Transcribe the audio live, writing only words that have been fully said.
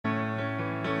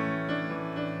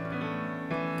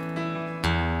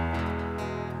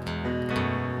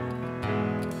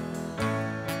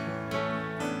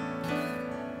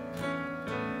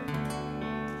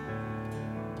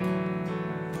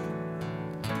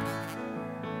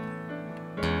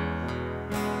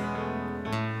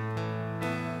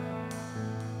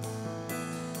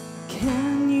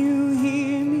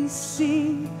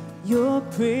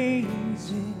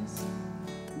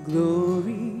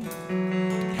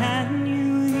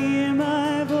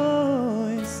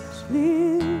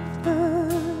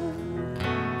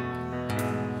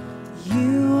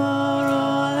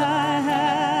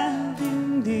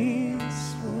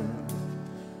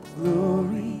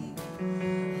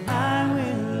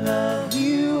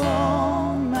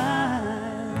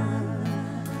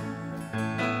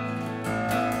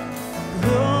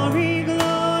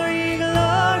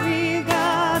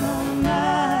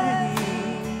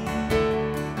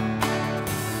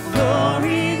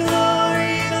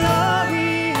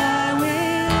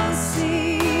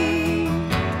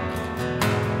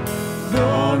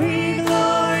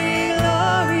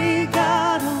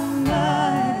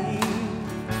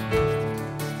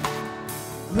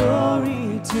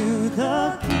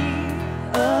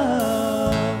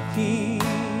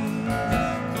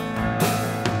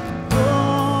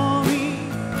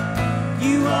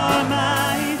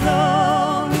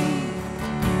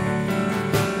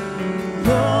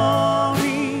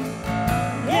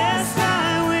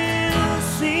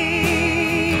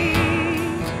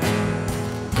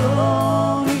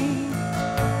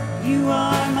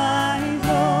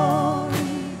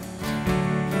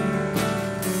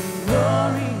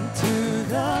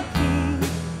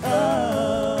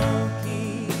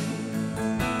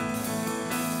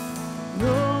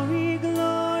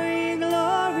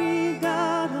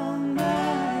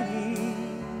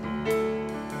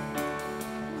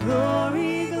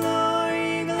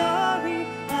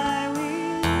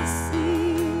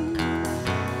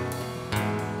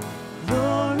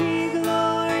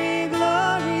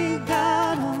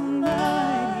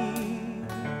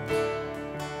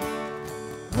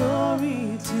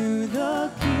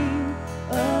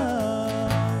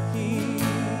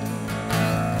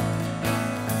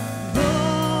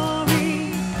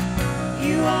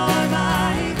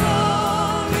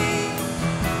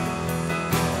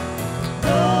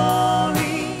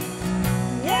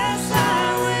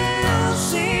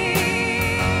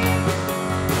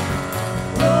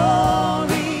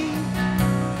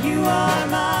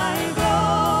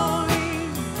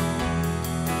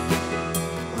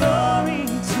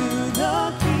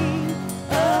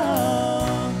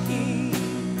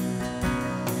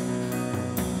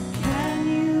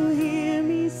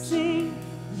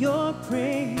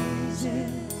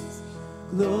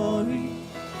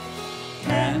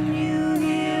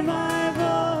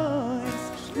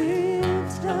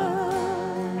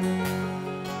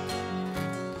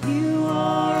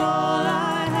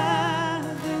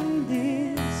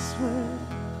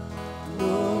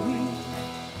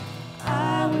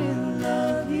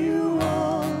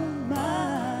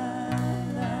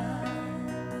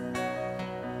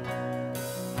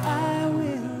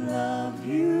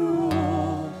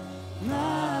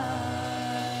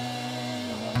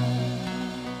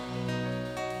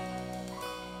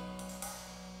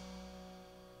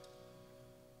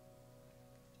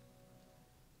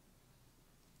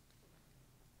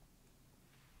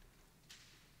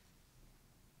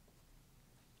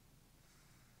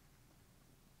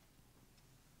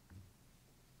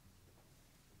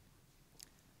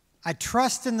I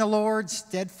trust in the Lord's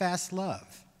steadfast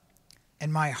love,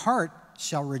 and my heart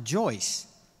shall rejoice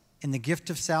in the gift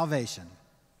of salvation.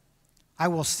 I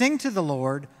will sing to the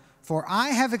Lord, for I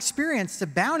have experienced the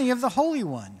bounty of the Holy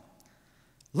One.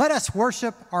 Let us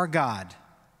worship our God.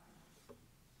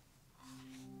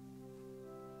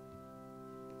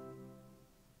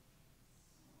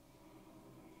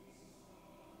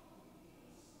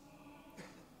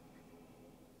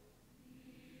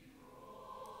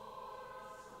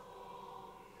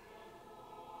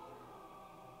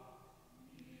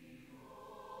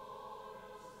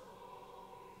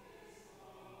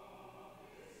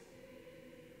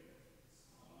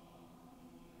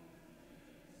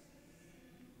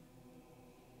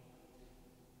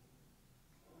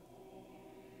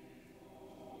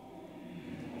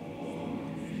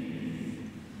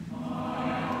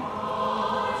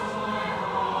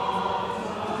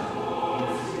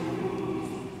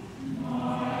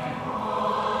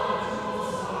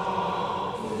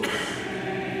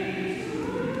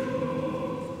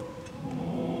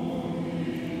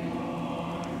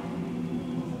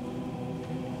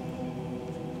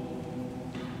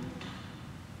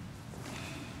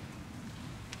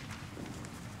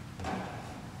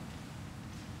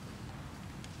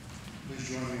 Please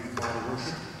join me in the call to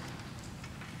worship.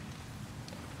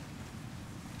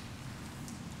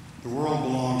 The world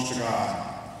belongs to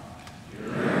God. Your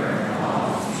earth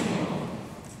belongs to you.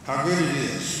 How good it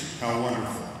is, how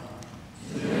wonderful.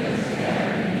 To live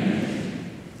together in unity.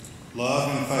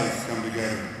 Love and faith come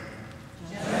together.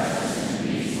 Justice and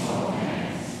peace hold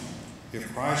hands.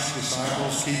 If Christ's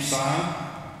disciples keep silent,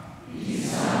 These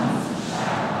stones will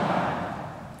shout aloud.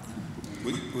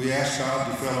 we ask God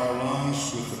to fill our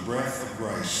lungs with the breath of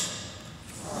grace.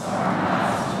 Our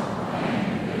mouths will proclaim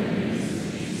the good news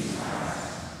of Jesus Christ.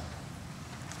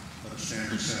 Let us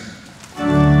stand and sing.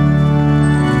 Holy,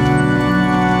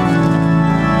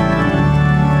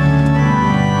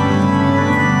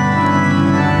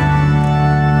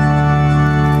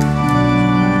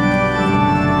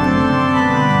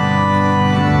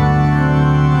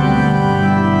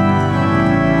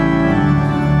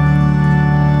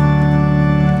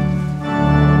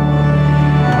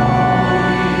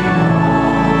 holy,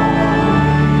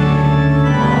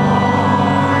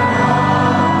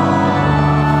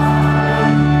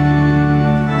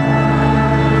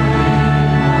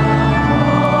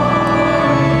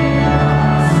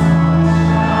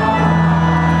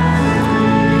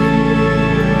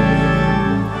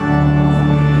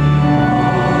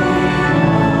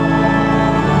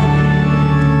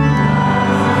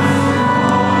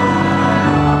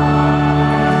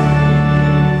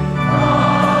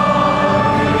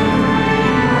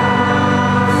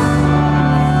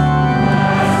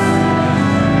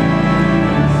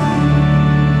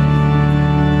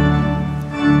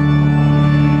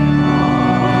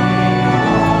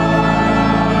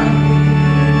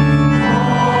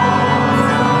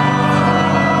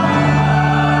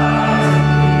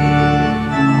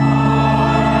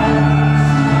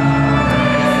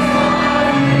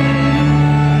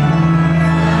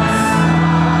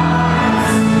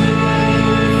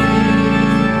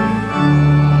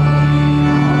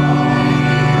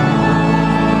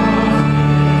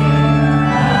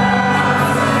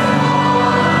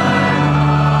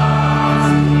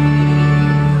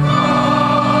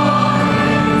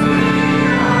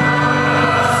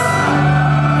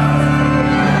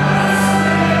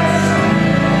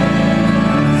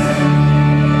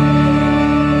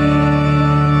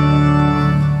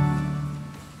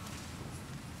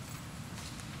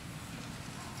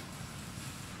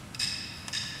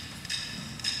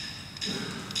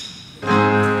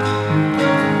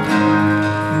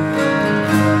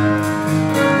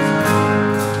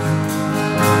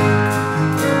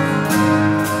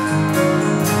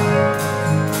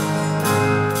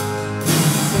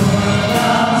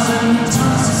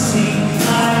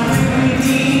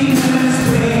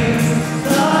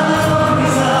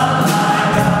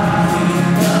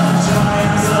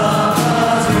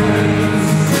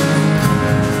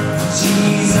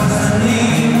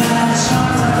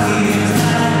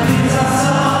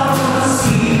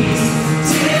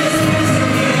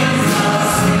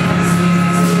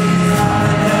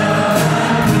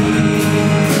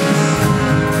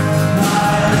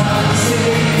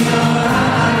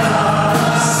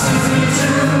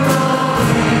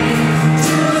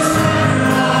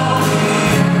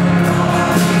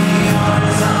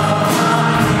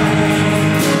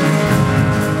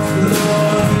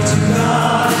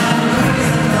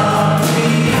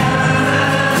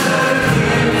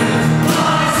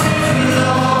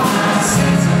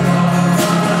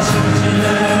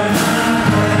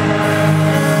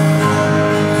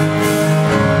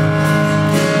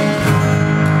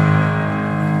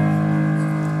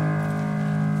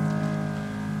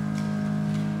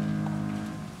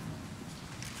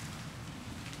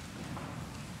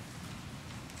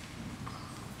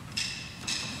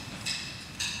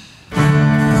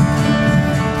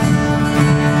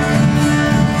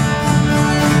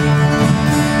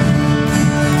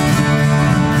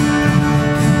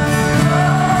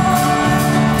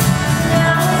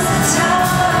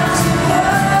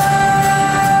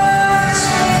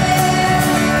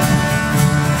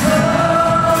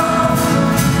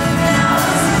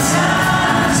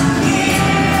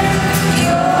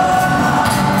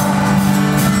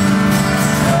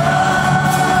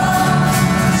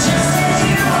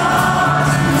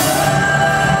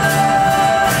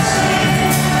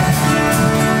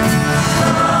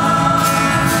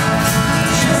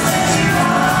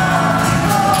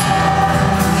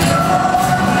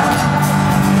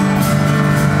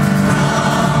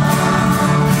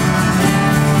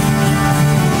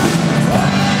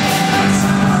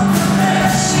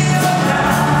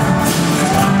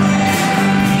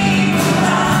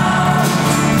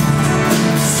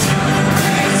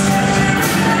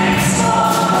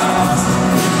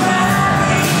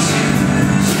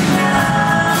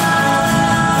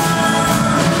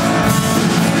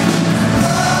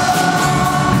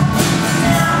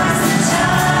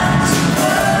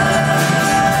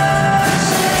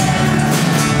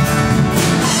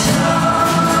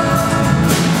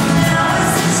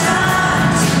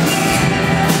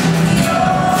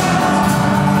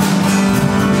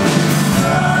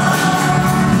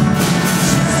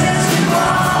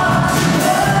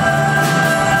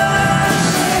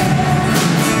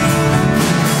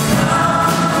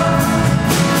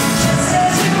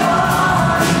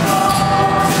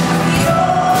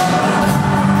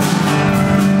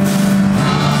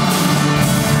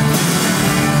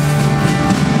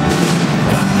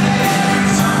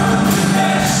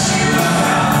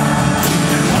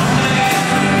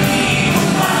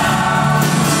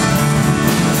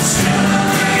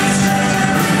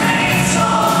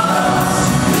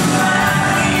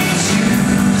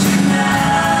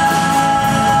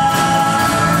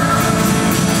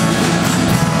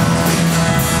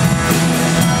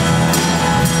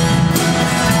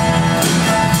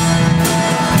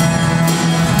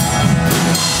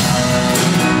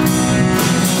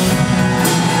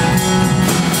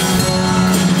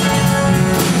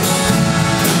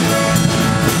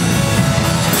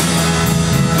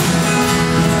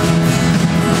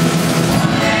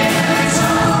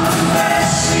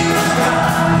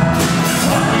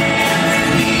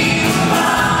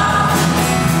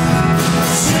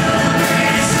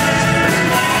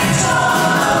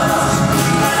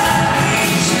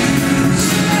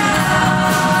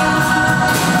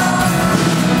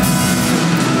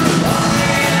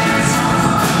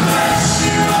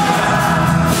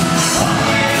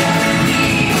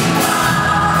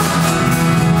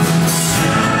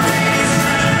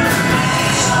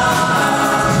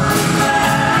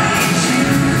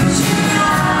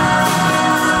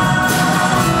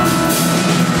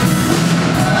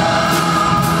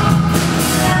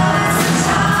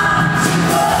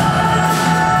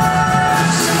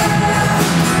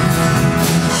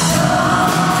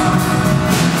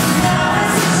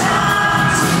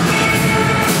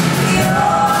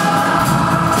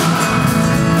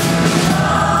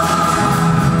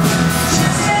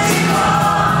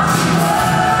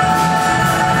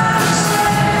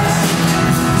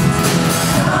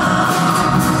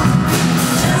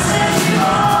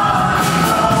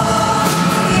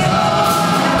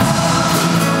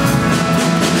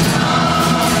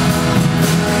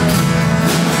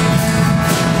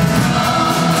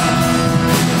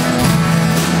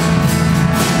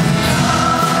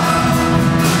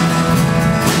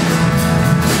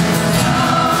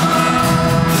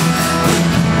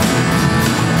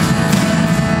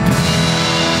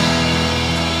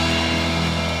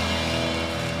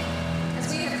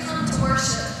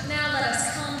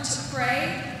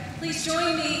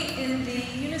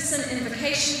 magnificent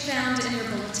invocation found in your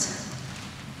bulletin.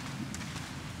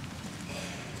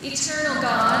 Eternal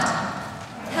God,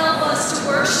 help us to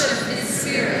worship in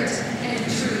spirit and in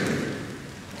truth,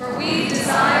 for we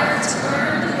desire to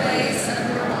learn the ways of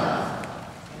your love.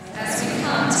 As we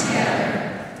come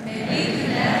together, may we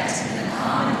connect in a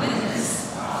common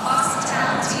witness of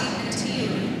hospitality and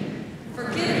healing,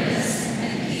 forgiveness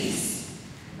and peace.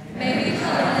 May we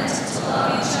covenant to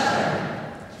love each other,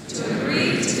 to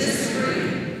agree to disagree,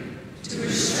 to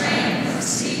restrain from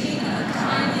speaking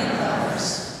unkindly of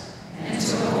others, and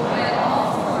to avoid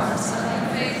all forms of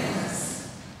unfaithfulness.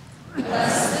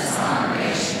 Bless this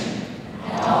congregation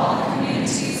and all the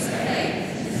communities of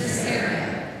faith in this area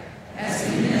as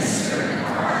we minister in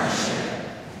partnership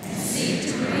and seek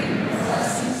to bring your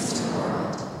blessings to the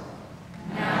world.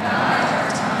 Now guide our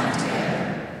time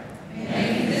together,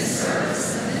 making this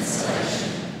service of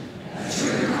installation a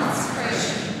true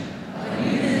consecration of a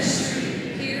new ministry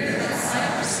here at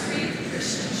Cypress Creek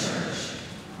Christian Church.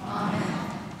 Amen.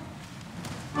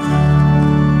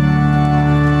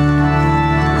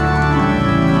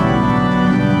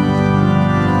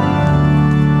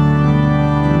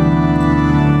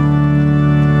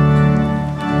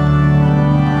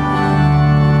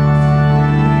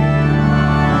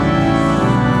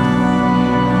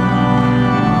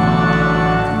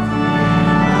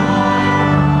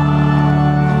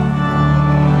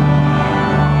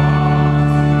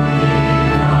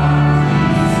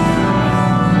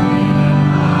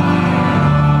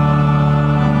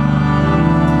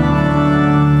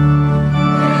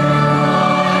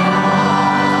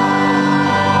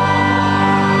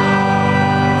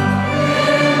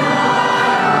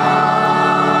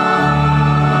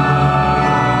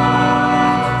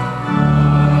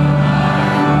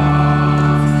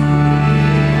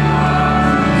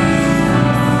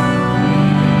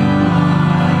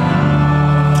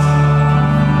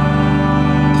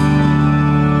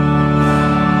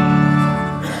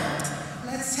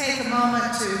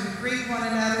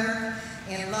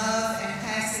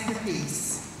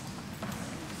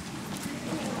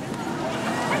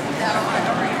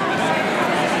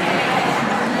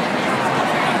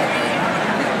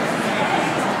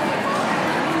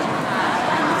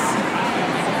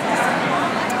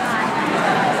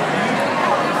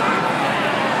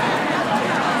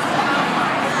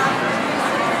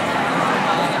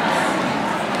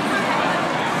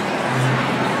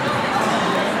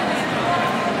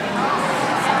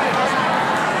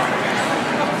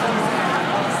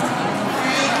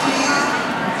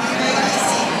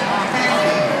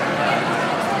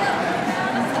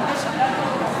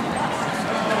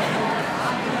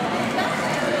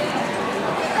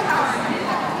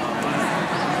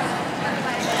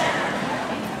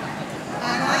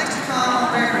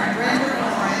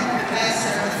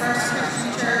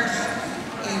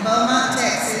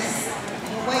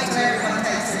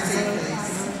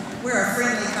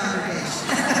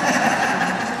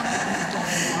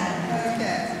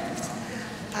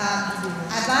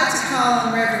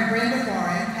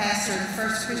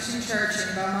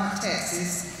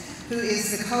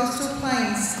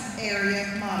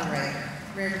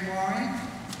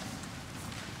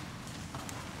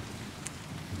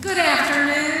 Good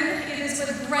afternoon. It is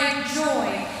with great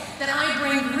joy that I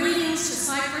bring greetings to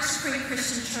Cypress Creek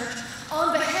Christian Church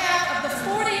on behalf of the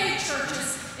 48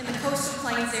 churches in the Coastal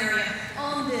Plains area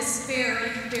on this very,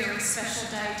 very special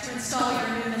day to install your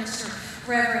new minister,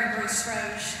 Reverend Bruce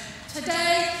Frogge.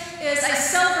 Today is a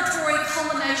celebratory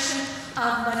culmination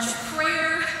of much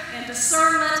prayer and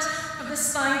discernment of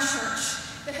this fine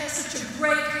church that has such a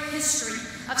great history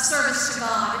of service to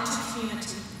God and to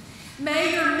community.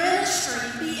 May your ministry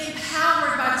be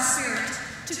empowered by the Spirit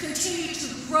to continue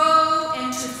to grow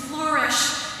and to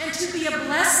flourish and to be a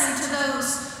blessing to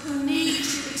those who need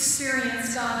to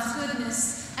experience God's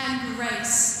goodness and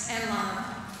grace and love.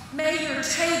 May your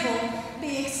table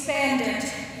be expanded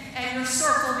and your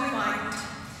circle be widened.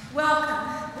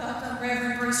 Welcome,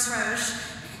 Reverend Bruce Frogge.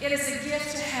 It is a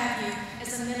gift to have you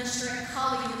as a minister and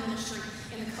colleague in the ministry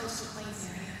in the Coastal Plains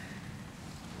area.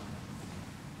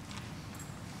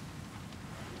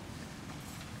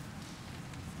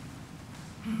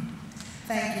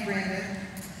 Thank you, Brenda.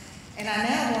 And I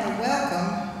now want to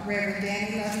welcome Reverend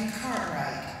Danny Loving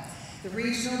Cartwright, the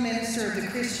Regional Minister of the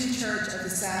Christian Church of the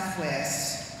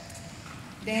Southwest.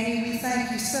 Danny, we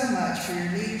thank you so much for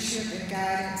your leadership and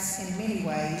guidance in many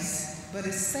ways, but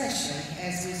especially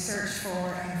as we searched for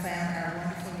and found our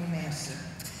wonderful new minister.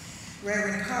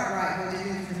 Reverend Cartwright will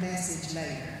deliver the message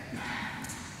later.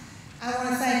 I want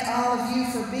to thank all of you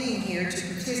for being here to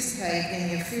participate in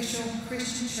the official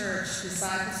Christian Church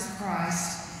Disciples of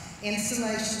Christ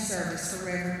installation service for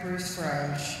Reverend Bruce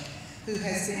Frogge, who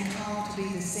has been called to be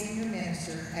the senior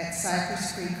minister at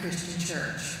Cypress Creek Christian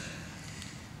Church.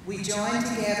 We join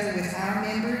together with our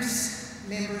members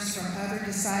from other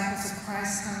Disciples of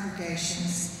Christ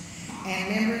congregations,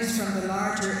 and members from the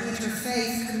larger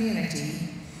interfaith community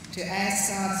to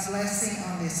ask God's blessing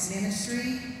on this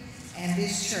ministry and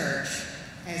this church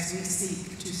as we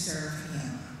seek to serve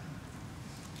Him.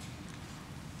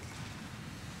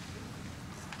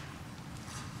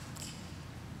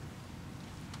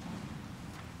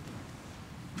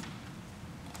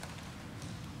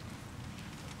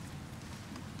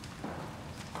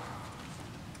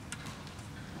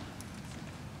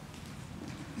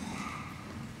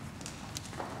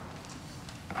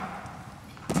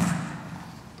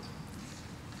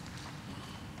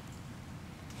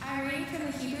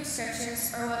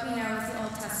 Scriptures, or what we know as the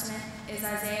Old Testament, is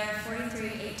Isaiah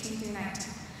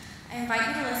 43:18-19. I invite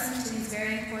you to listen to these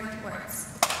very important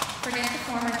words. Forget the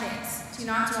former things. Do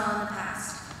not dwell in the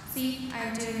past. See, I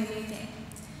am doing a new thing.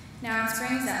 Now it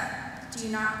springs up. Do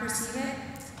you not perceive it?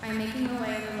 I am making a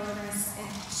way in the wilderness and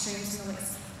streams in the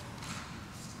wasteland.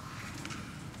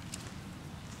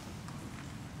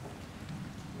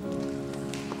 Ooh.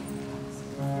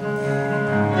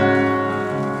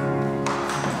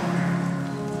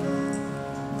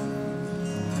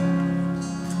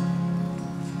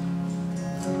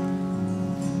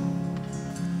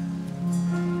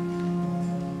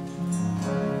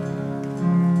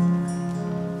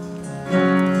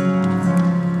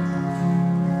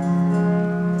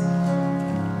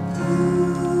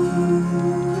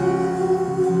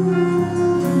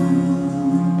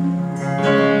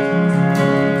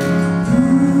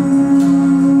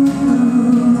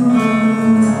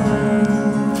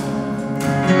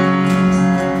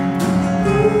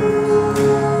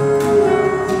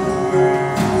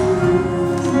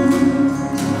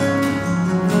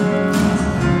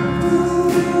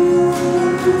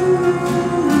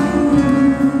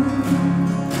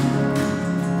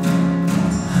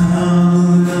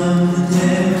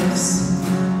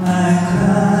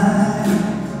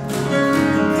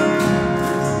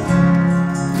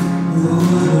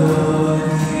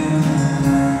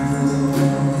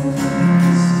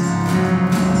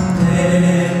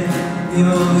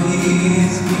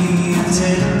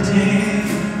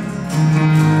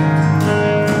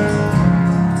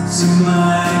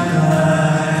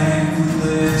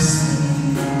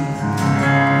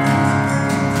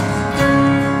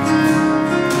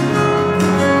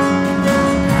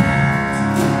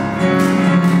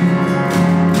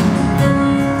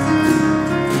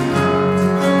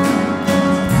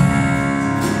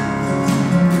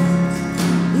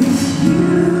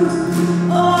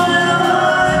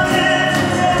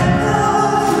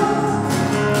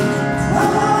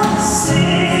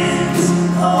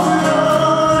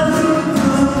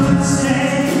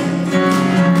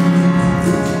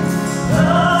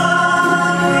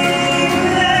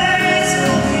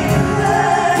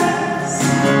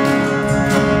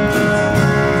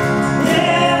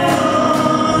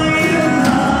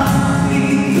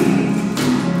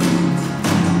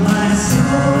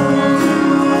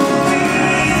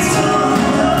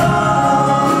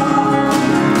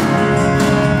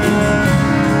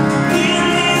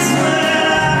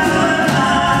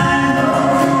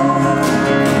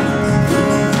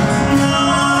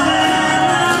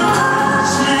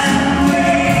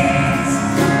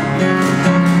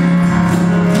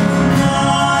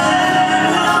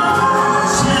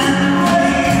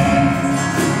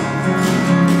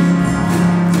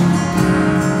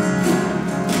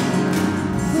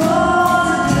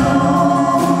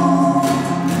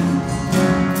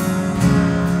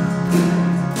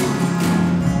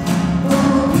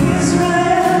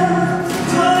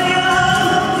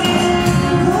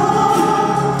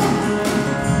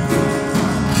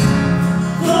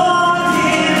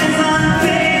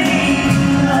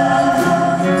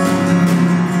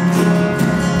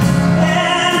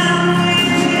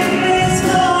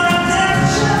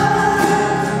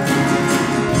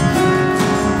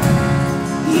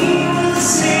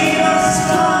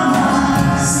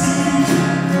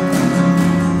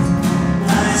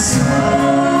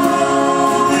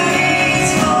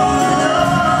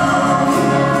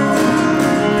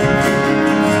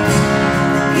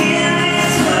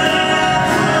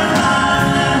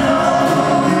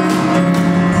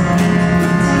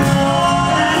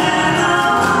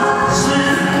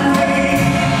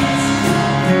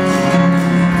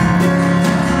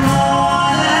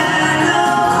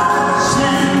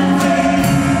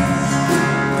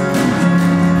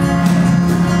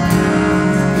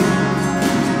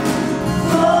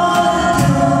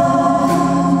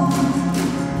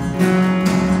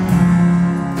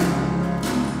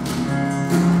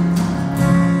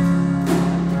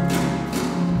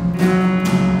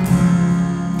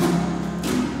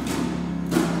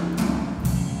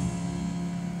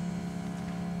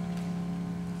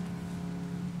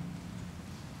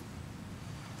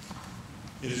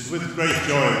 It is with great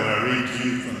joy that I read to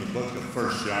you from the book of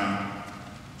 1 John,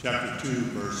 chapter 2,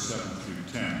 verse 7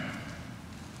 through 10.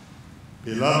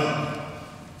 Beloved,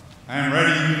 I am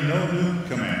writing you no new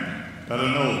commandment, but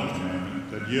an old commandment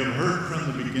that you have heard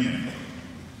from the beginning.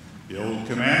 The old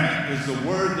commandment is the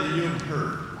word that you have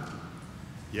heard.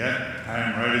 Yet I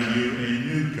am writing you a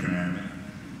new commandment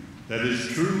that is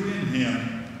true in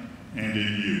him and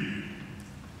in you.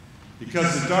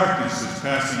 Because the darkness is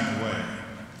passing away,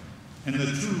 and the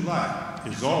true light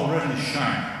is already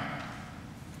shining.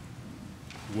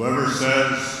 Whoever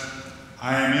says,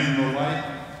 I am in the light,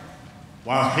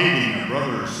 while hating a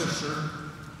brother or sister,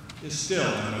 is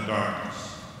still in the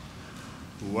darkness.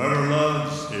 Whoever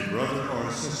loves a brother or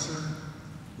a sister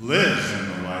lives in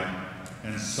the light,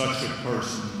 and such a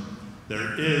person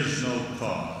there is no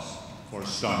cause for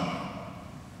stumbling.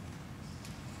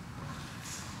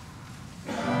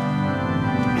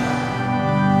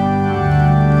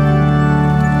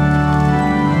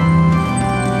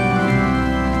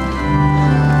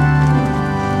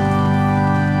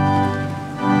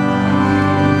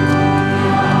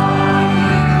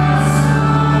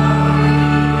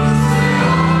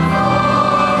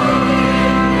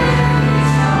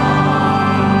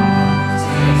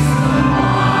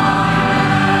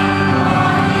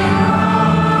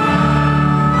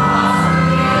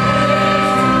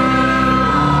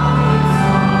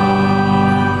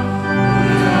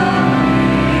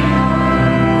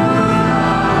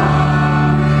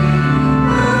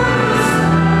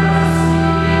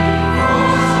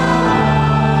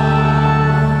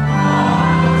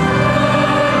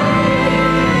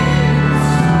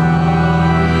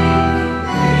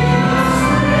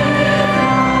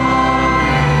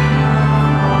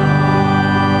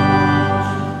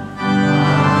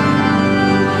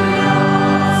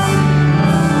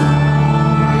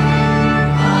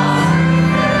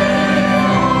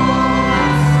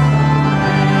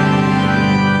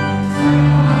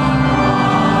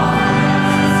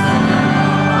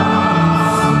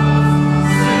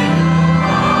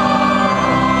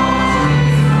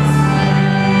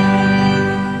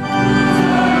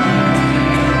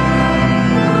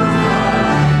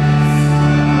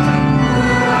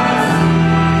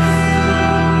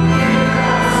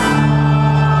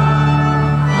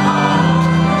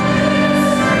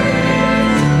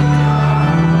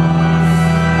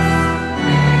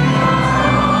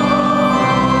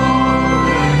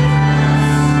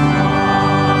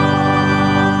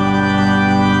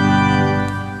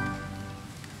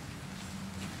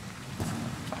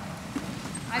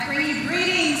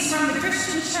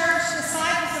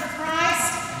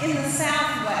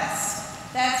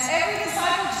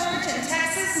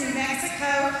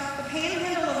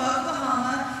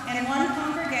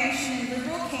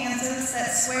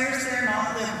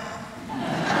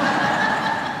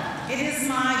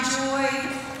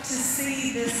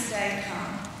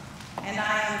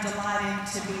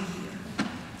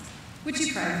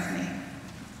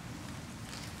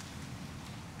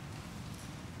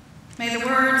 May the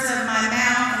words of my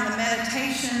mouth and the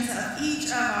meditations of each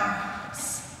of our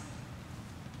hearts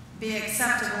be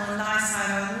acceptable in thy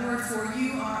sight, O Lord, for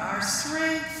you are our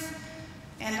strength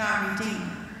and our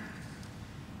Redeemer.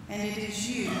 And it is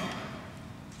you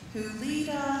who lead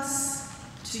us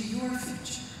to your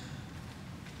future.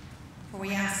 For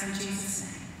we ask in Jesus'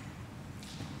 name.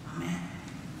 Amen.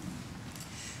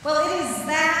 Well, it is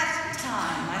that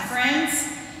time, my friends.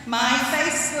 My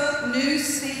Facebook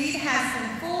news feed has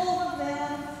been full of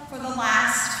them for the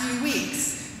last few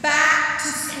weeks. Back to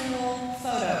school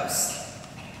photos.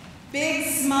 Big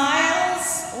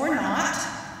smiles or not.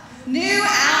 New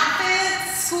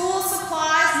outfits, school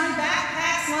supplies, new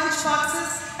backpacks, lunch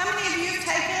boxes. How many of you have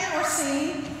taken or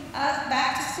seen a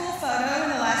back to school photo in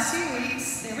the last few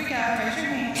weeks? There we go, raise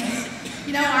your hands.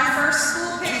 You know, our first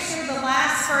school picture, the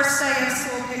last first day of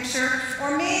school picture,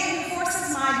 or me who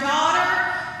forces my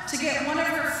daughter to get one of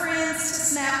her friends to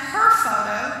snap her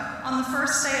photo on the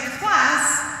first day of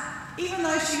class, even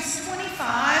though she's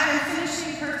 25 and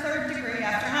finishing her 3rd degree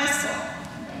after high school.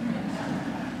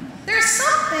 There's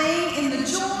something in the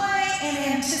joy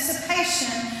and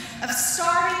anticipation of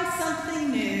starting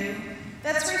something new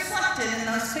that's reflected in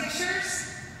those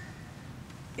pictures.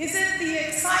 Is it the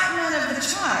excitement of the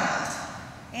child,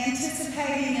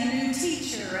 anticipating a new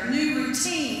teacher, a new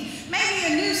routine,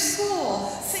 maybe a new school,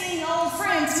 seeing old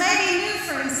friends, maybe new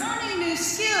friends, learning new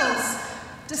skills,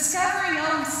 discovering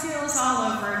old skills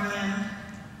all over again,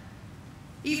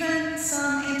 even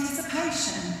some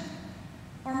anticipation,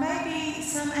 or maybe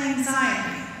some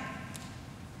anxiety?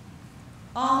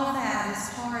 All of that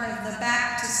is part of the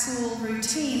back-to-school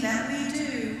routine that we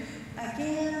do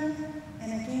again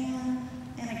and again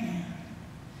and again.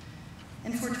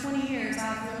 and for 20 years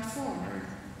I've looked forward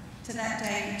to that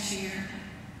day each year.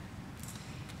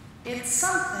 It's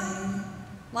something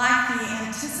like the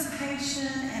anticipation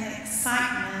and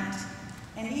excitement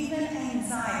and even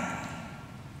anxiety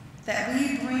that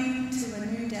we bring to a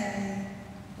new day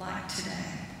like today.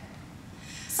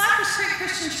 Cypress Creek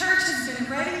Christian Church has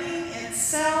been readying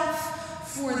itself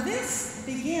for this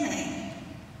beginning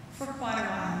for quite a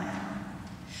while now.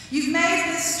 You've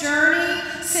made this journey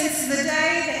since the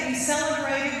day that you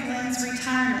celebrated Glenn's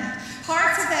retirement.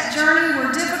 Parts of that journey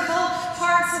were difficult.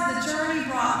 Parts of the journey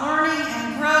brought learning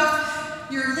and growth.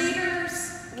 Your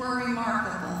leaders were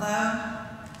remarkable, though,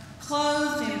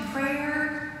 clothed in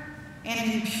prayer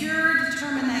and in pure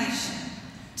determination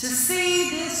to see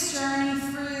this journey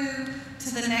through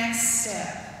to the next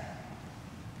step.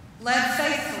 Led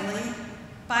faithfully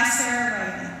by Sarah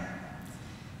Raven,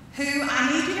 who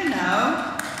I need you to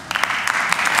know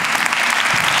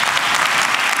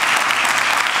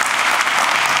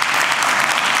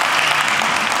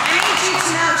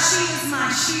she is my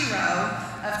shero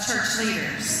of church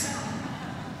leaders.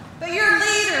 But your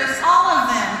leaders, all of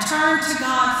them, turn to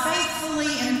God faithfully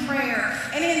in prayer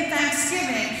and in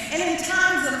thanksgiving and in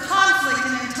times of conflict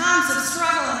and in times of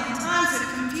struggle and in times of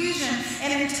confusion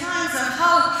and in times of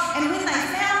hope. And when they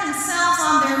found themselves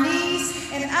on their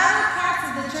knees and other parts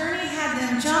of the journey had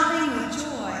them jumping with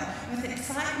joy, with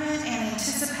excitement and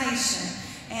anticipation.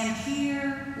 And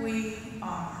here we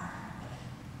are,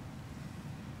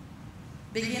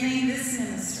 beginning this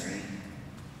ministry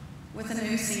with a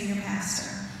new senior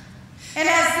pastor. And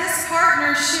as this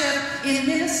partnership in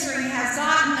ministry has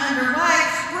gotten underway,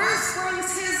 Bruce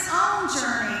brings his own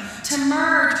journey to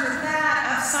merge with that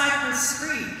of Cypress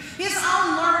Creek, his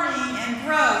own learning and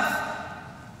growth,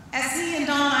 as he and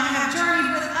Donna have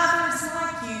journeyed with others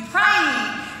like you, praying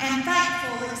and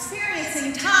thankful,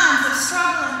 experiencing times of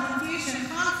struggle and confusion,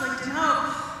 conflict and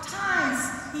hope. Times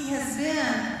he has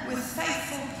been with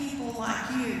faithful people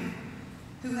like you,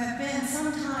 who have been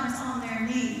sometimes on their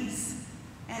knees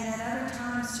and at other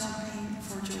times jumping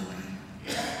for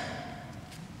joy.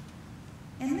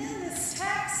 And then this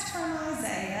text from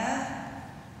Isaiah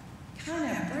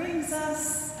kind of brings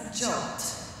us a jolt.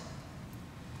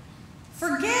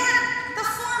 Forget the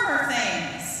former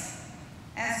things,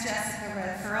 as Jessica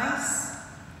read for us.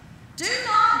 Do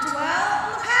not dwell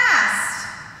on the past.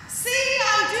 See,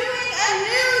 I'm doing a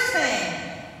new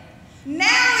thing.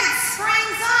 Now it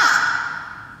springs up.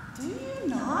 Do you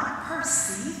not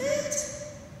perceive it?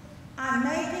 I'm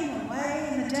making a way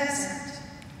in the desert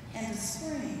and a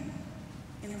spring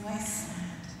in the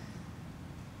wasteland.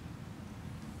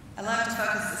 I love to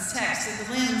focus this text through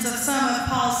the lens of some of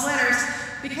Paul's letters,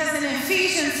 because in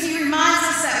Ephesians he reminds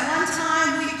us that one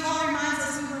time Paul reminds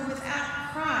us we were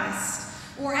without Christ.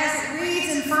 Or as it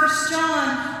reads in 1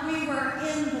 John, we were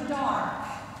in the dark,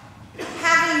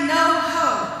 having no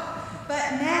hope.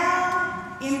 But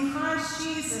now, in Christ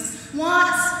Jesus,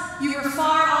 once you were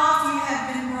far off, you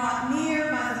have been brought near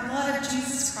by the blood of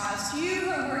Jesus Christ. You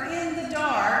who were in the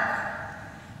dark,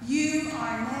 you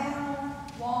are now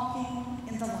walking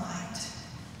in the light.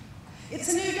 It's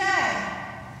a new day.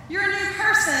 You're a new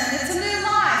person. It's a new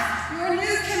life. You're a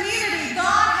new community.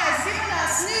 God has given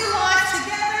us new life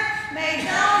together, made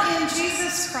known in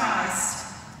Jesus Christ.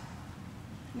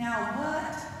 Now,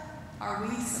 what are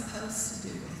we supposed to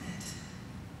do with it?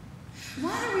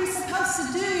 What are we supposed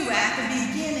to do at the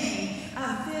beginning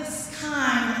of this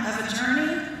kind of a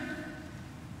journey?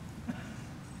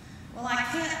 Well, I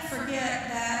can't forget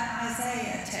that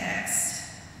Isaiah text.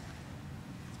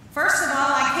 First of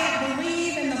all, I can't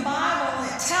believe in the Bible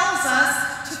it tells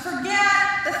us to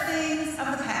forget the things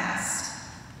of the past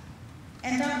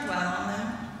and don't dwell on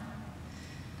them.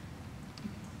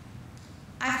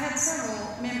 I've had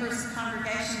several members of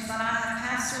congregations that I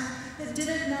have pastored that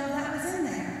didn't know that was in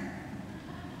there.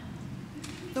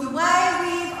 The way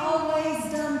we've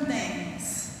always done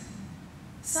things.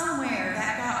 Somewhere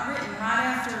that got written right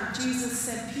after Jesus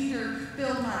said, "Peter,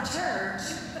 build my church."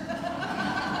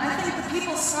 I think the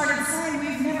people started saying,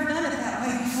 "We've never done it that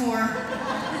way before."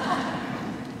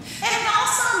 And it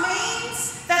also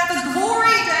means that the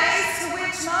glory days to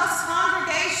which most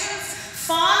congregations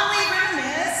fondly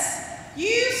reminisce,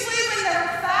 usually when there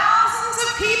were thousands of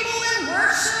people in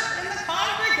worship in the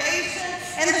congregation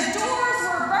and the doors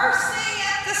were bursting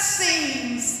at the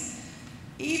seams.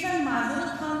 Even my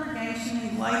little congregation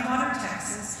in Gladewater,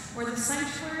 Texas, where the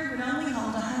sanctuary would only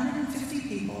hold 150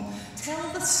 people, tell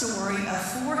the story of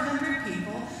 400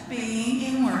 people being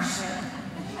in worship.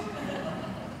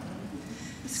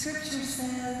 The scripture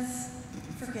says,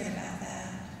 forget about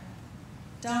that.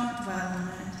 Don't dwell on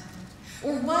it.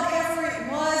 or whatever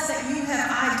it was that you have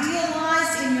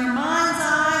idealized in your mind's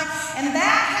eye, and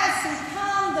that has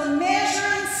become the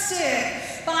measuring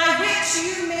stick by which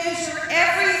you measure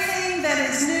everything that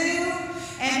is new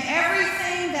and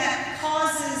everything that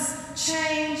causes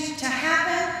change to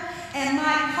happen and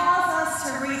might cause us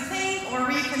to rethink or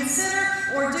reconsider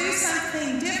or do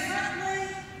something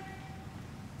differently,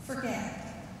 forget.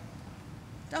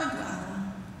 Don't dwell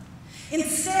on it.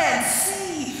 Instead,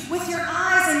 see with your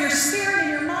eyes and your spirit and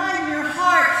your mind and your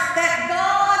heart that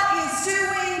God is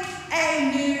doing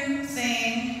a new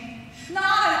thing.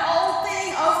 Not an old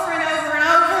thing over and over and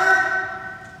over,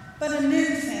 but a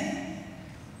new thing.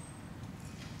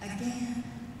 Again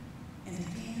and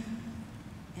again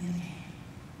and again.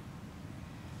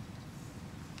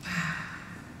 Wow.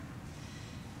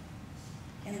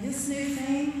 And this new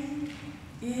thing,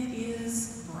 it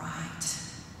is bright.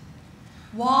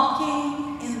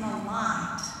 Walking in the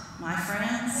light, my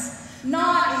friends,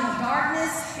 not in the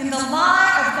darkness, in the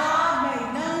light of God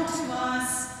made known to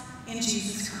us in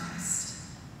Jesus Christ.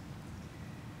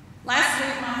 Last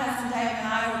week, my husband Dave and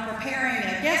I were preparing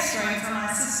a guest room for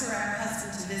my sister and her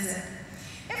husband to visit.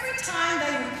 Every time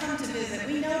they would come to visit,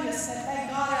 we noticed that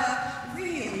they got up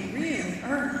really, really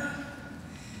early.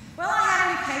 Well, I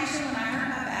had an occasion when I hurt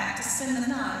my back to spend the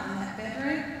night in that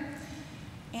bedroom,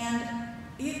 and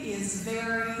it is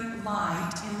very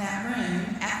light in that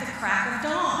room at the crack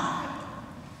of dawn.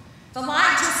 The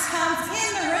light just comes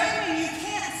in the room and you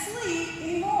can't sleep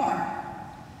anymore.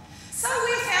 So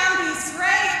we found these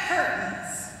great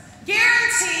curtains,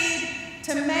 guaranteed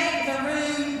to make the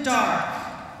room dark.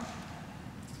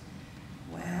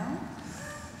 Well,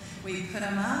 we put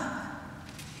them up.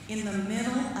 In the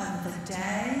middle of the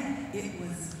day, it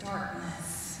was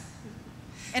darkness.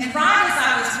 And right as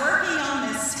I was working on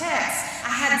this text,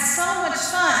 I had so much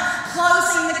fun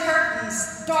closing the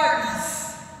curtains,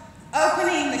 darkness,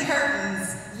 opening the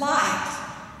curtains, light.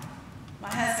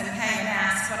 My husband came and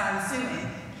asked what I was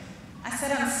doing. I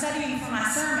said, I'm studying for my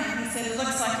sermon. He said, it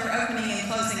looks like you're opening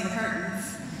and closing the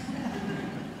curtains.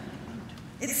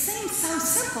 It seems so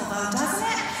simple though, doesn't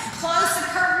it? Close the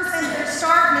curtains and there's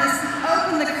darkness,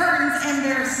 open the curtains and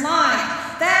there's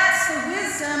light. That's the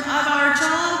wisdom of our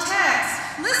John text.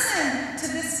 Listen to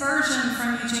this version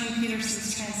from Eugene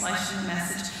Peterson's translation of the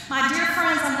message. My dear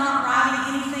friends, I'm not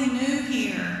writing anything new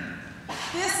here.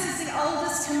 This is the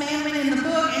oldest commandment in the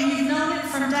book, and you've known it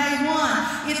from day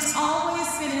one. It's always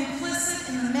been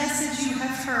implicit in the message you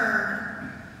have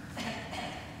heard.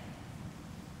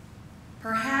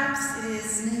 Perhaps it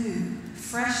is new,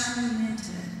 freshly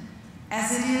minted,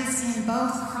 as it is in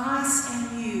both Christ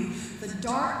and you, the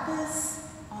darkness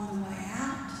on the way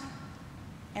out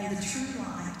and the true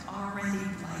light already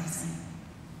blazing.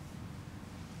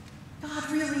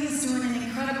 God really is doing an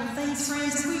incredible things,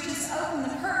 friends, if we just open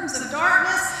the curtains of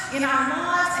darkness in our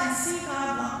lives and see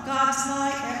God's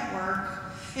light at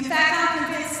work. In fact, I'm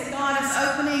convinced that God is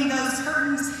opening those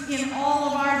curtains in all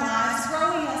of our lives,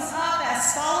 growing us up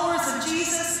as followers of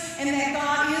Jesus, and that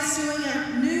God is doing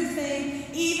a new thing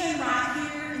even right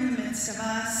here in the midst of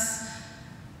us.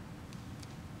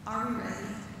 Are we ready?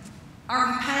 Are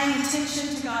we paying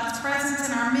attention to God's presence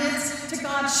in our midst, to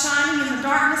God shining in the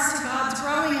darkness, to God's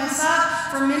growing us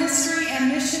up for ministry and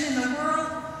mission in the world?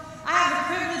 I have the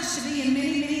privilege to be in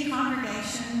many, many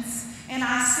congregations, and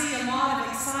I see a lot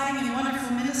of exciting and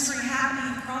wonderful ministry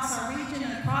happening across our region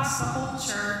and across the whole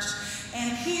church.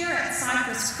 And here at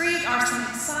Cypress Creek are some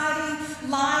exciting,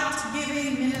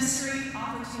 light-giving ministry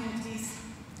opportunities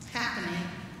happening.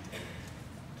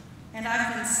 And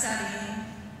I've been studying,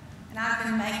 and I've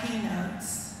been making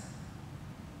notes.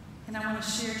 And I want to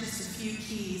share just a few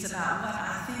keys about what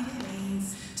I think it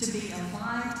means to be a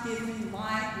light-giving,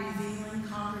 light-revealing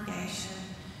congregation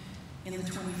in the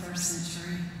 21st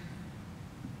century.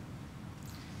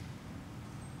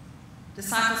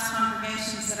 Disciples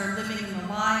congregations that are living in the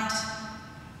light,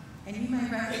 and you may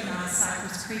recognize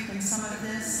Cypress Creek in some of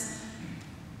this.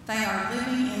 They are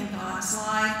living in God's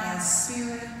light as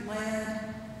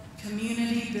spirit-led,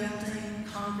 community-building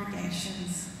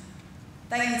congregations.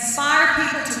 They inspire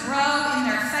people to grow in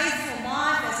their faithful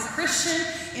life as a Christian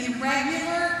in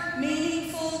regular,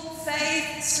 meaningful,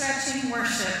 faith-stretching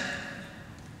worship.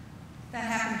 That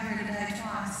happened here today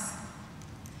twice.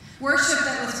 Worship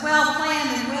that was well-planned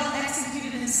and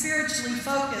well-executed and spiritually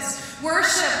focused.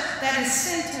 Worship that is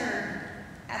centered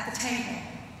at the table.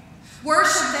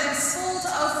 Worship that is full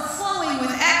to overflowing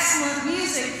with excellent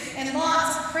music and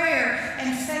lots of prayer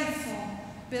and faithful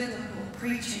biblical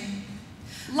preaching.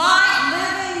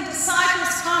 Light-living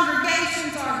disciples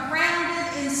congregations are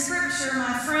grounded in Scripture,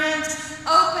 my friends,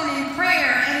 open in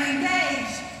prayer and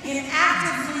engaged in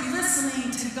actively listening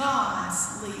to God's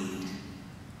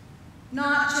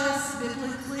not just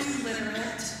biblically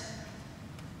literate,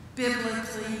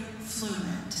 biblically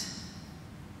fluent.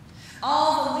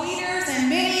 All the leaders and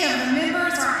many of the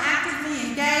members are actively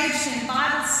engaged in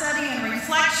Bible study and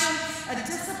reflection. A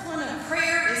discipline of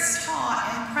prayer is taught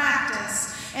and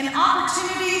practiced, and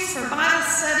opportunities for Bible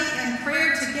study and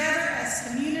prayer together as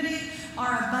community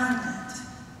are abundant.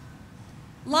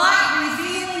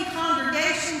 Light-revealing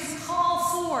congregations call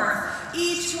forth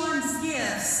each one's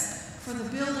gifts for the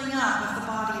building up of the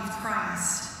body of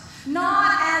Christ,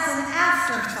 not as an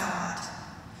afterthought,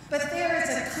 but there is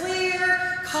a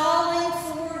clear calling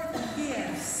forth of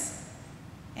gifts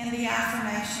and the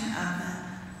affirmation of them.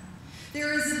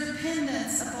 There is a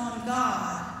dependence upon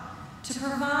God to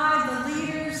provide the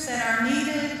leaders that are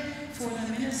needed for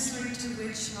the ministry to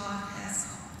which God has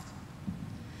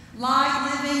called.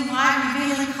 Light-living,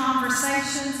 light-revealing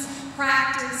conversations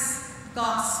practice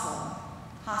gospel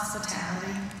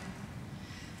hospitality.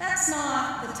 That's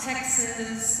not the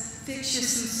Texas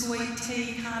fictitious and sweet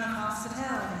tea kind of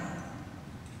hospitality.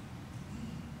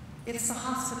 It's the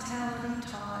hospitality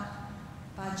taught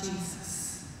by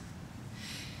Jesus.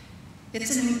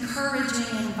 It's an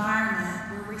encouraging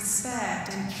environment where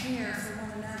respect and care for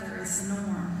one another is the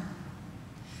norm.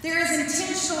 There is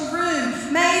intentional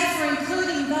room made for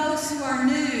including those who are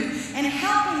new and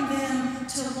helping them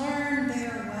to learn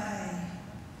their way.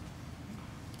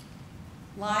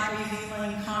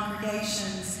 Light-revealing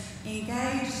congregations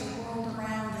engage the world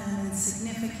around them in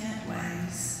significant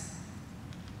ways.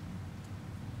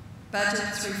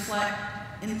 Budgets reflect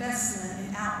investment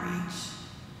in outreach.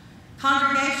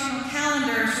 Congregational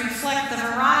calendars reflect the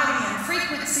variety and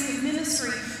frequency of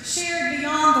ministry shared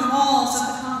beyond the walls of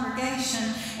the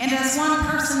congregation. And as one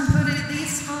person put it,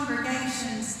 these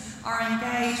congregations are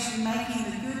engaged in making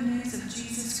the good news of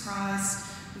Jesus Christ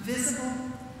visible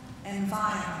and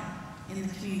vital in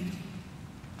the community.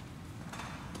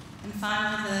 And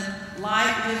finally, the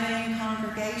light-living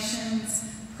congregations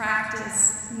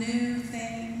practice new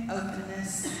thing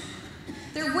openness.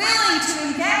 They're willing to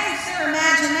engage their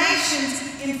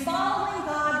imaginations in following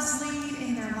God's lead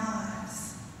in their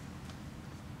lives.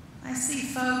 I see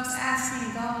folks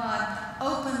asking God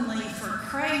openly for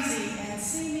crazy and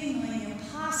seemingly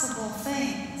impossible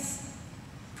things,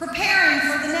 preparing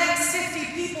for the next 50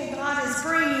 people God is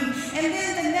bringing, and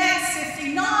then the next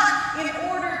 50, not in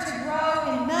order to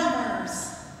grow in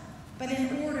numbers, but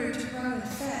in order to grow in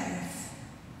faith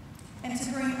and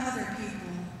to bring other people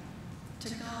to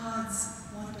God's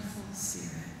wonderful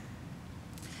Spirit.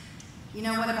 You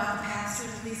know what about the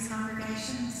pastors of these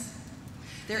congregations?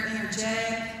 They're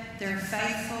energetic, they're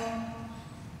faithful,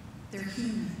 they're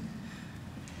human.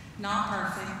 Not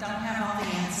perfect, don't have all the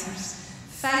answers.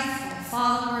 Faithful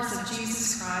followers of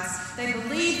Jesus Christ. They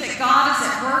believe that God is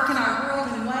at work in our world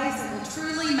in ways that will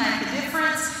truly make a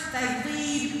difference. They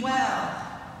lead well.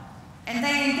 And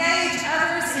they engage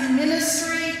others in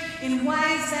ministry in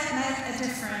ways that make a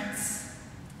difference.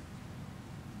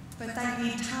 But they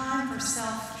need time for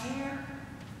self-care.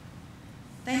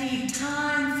 They need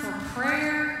time for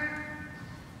prayer.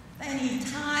 They need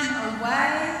time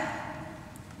away.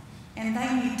 And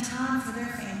they need time for their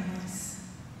families.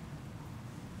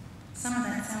 Some of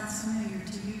that sounds familiar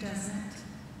to you, doesn't it?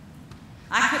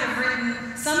 I could have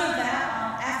written some of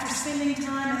that after spending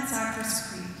time at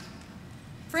Cypress Creek.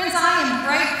 Friends, I am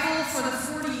grateful for the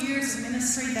 40 years of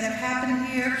ministry that have happened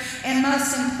here, and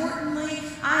most importantly,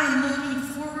 I am looking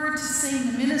forward to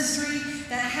seeing the ministry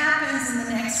that happens in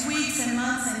the next weeks and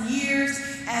months and years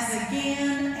as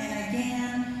again and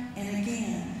again and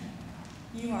again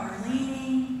you are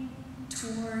leaning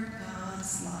toward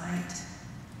God's light,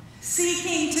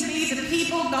 seeking to be the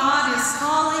people God is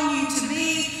calling you to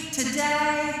be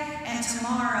today and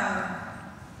tomorrow.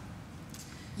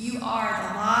 You are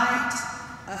the light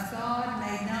of God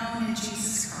made known in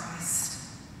Jesus Christ.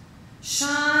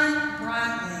 Shine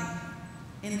brightly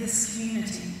in this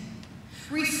community.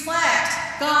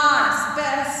 Reflect God's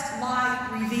best light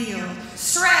revealed.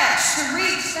 Stretch to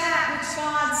reach that which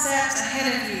God sets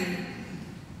ahead of you.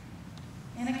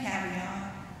 And a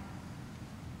caveat,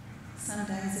 some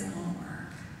days it won't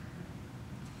work.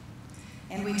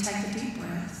 And we take a deep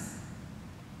breath.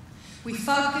 We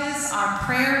focus our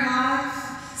prayer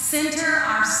life, center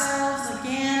ourselves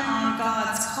again on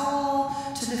God's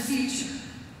call to the future.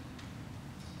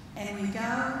 And we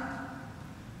go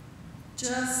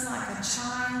just like a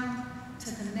child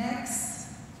to the next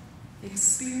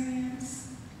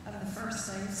experience of the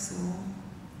first day of school.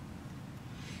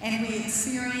 And we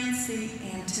experience the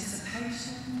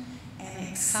anticipation and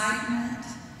excitement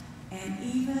and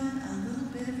even a little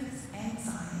bit of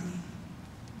anxiety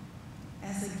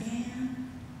as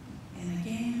again and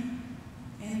again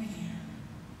and again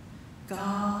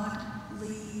God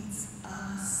leads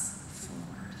us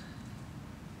forward.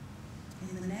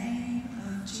 In the name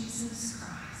of Jesus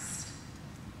Christ,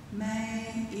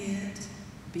 may it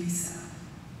be so.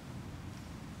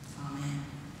 Amen.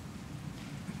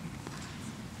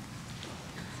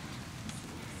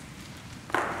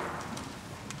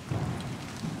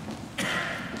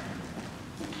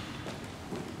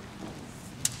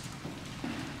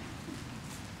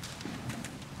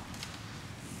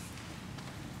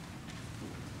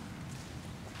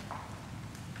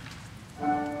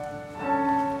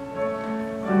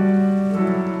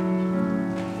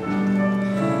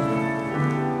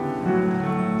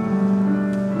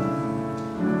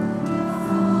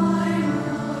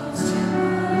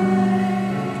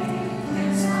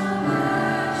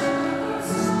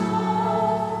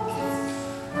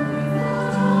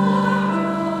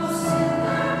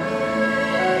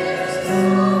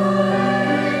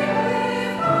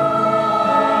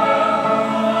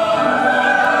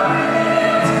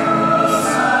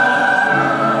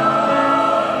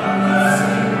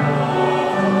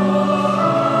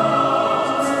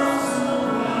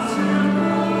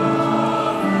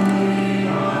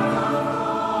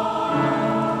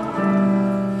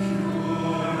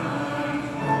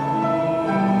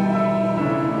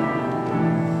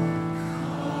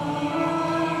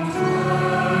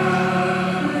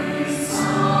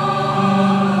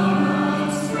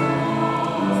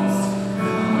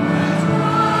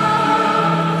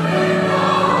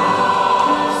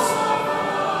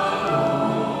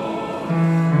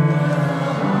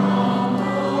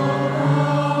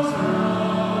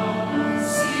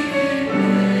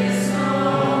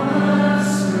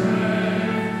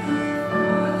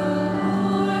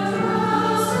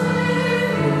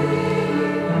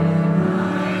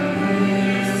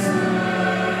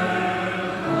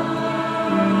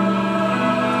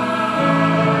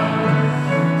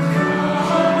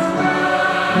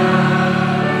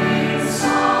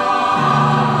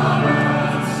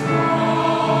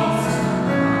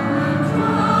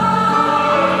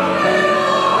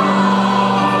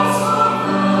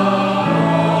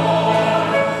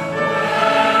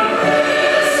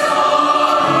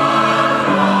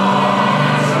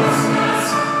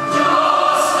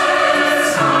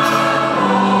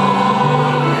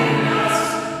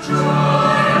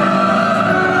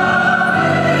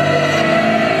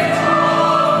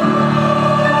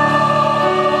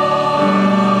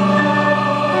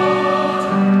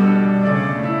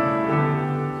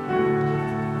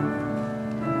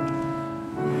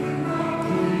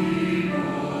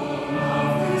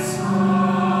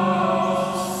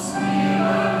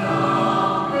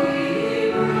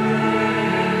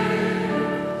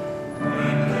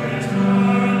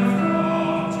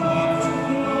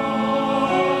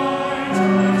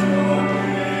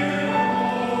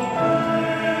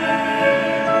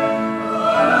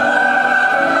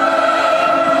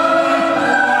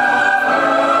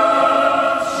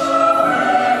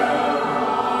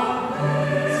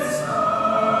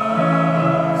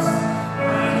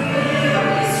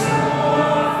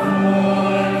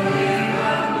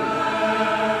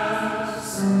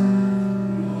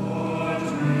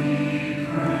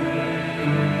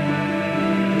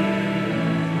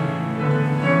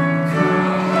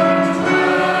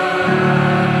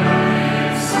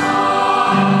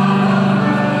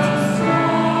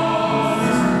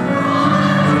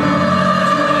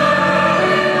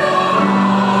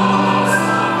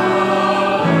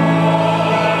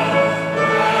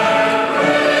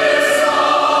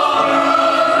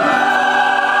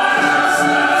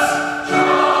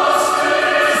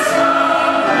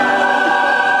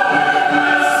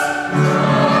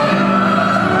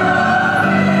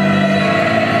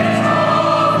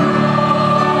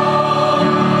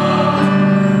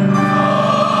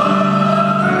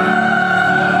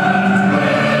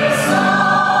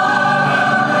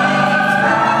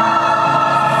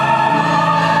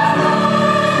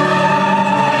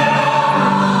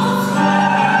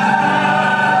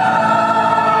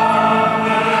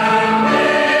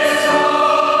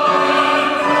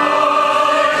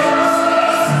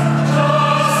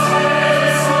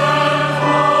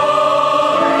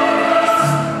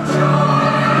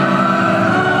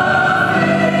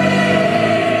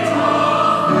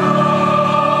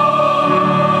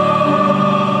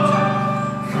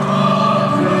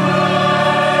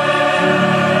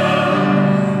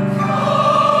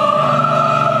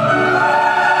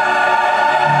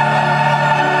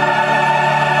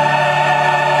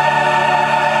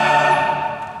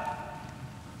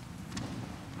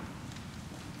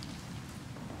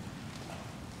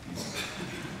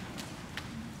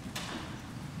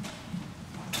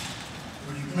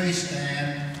 Please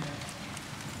stand.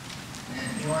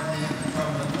 join me in the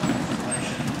covenant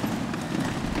proclamation.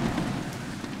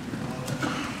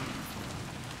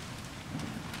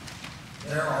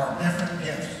 There are different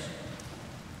gifts.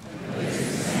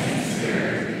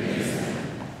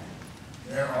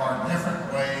 There are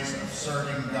different ways of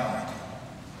serving God.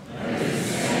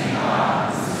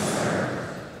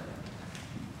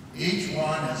 Each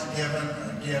one is given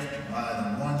a gift by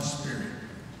the one Spirit.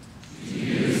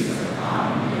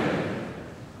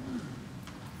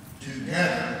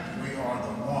 Together we are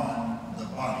the one, the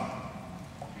body.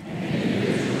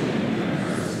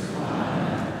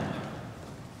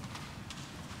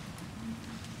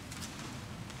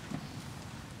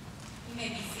 You may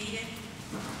be seated.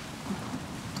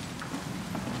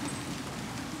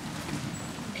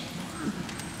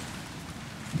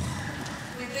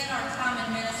 Within our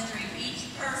common ministry,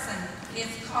 each person is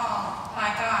called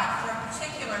by God for a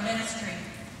particular ministry.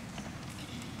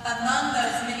 Among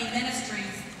those many ministries,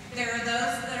 there are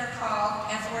those that are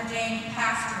called as ordained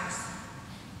pastors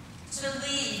to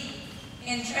lead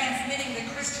in transmitting the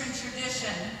Christian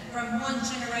tradition from one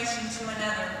generation to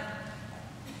another,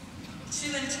 to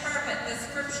interpret the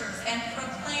scriptures and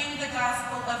proclaim the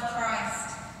gospel of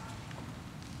Christ,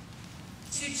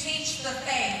 to teach the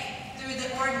faith through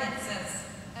the ordinances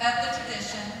of the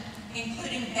tradition,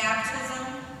 including baptism,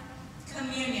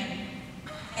 communion,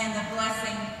 and the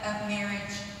blessing of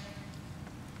marriage,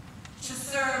 to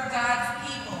serve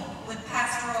God's people with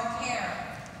pastoral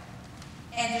care,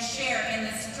 and to share in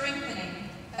the strengthening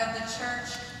of the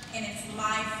church in its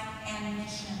life and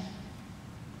mission,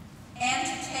 and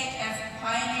to take as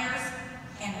pioneers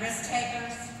and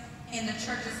risk-takers in the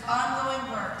church's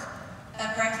ongoing work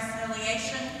of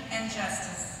reconciliation and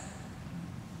justice.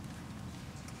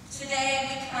 Today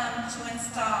we come to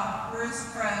install Bruce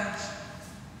Frogge,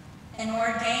 an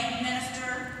ordained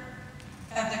minister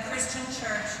of the Christian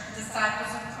Church,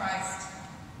 Disciples of Christ,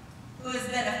 who has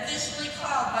been officially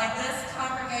called by this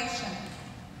congregation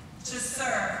to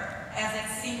serve as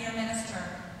its senior minister.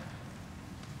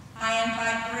 I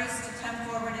invite Bruce to come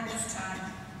forward at this time.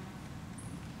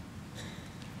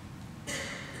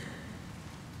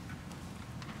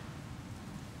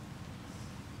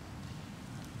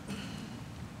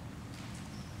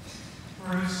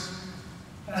 Bruce,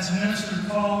 as a minister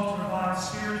called to provide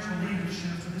spiritual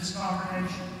leadership for this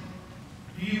congregation,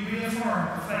 do you reaffirm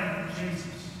your faith in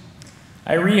Jesus?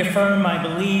 I reaffirm my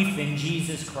belief in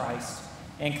Jesus Christ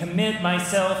and commit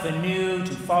myself anew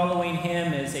to following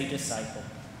him as a disciple.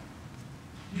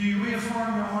 Do you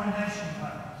reaffirm your ordination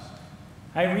vows?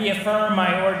 I reaffirm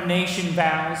my ordination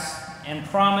vows and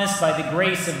promise by the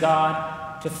grace of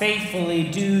God to faithfully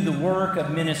do the work of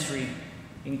ministry,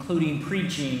 including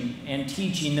preaching and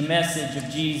teaching the message of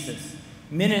Jesus,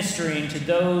 ministering to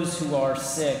those who are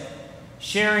sick,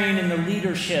 sharing in the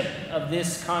leadership of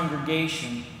this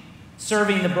congregation,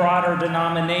 serving the broader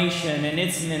denomination and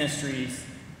its ministries,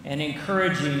 and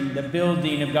encouraging the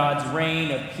building of God's reign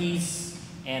of peace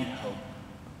and hope.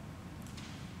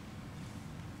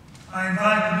 I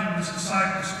invite the members of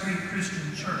Cypress Creek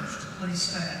Christian Church to please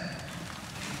stand.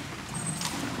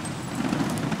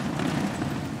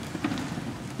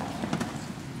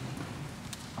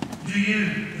 Do you,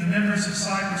 the members of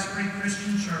Cypress Creek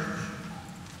Christian Church,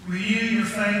 renew your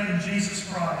faith in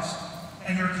Jesus Christ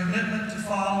and your commitment to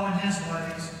follow in his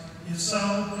ways? If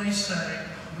so, please say,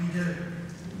 we do.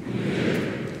 We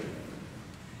do.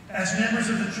 As members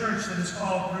of the church that is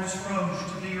called Bruce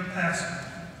Frogge to be your pastor,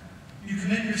 you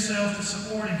commit yourselves to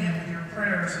supporting him with your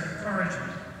prayers and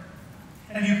encouragement,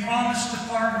 and you promise to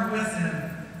partner with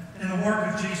him in the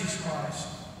work of Jesus Christ.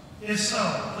 If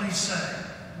so, please say,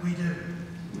 we do.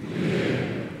 We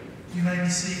do. You may be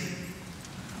seated.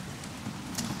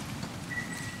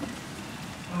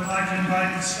 I would like to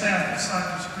invite the staff of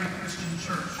Cypress Creek Christian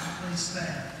Church to please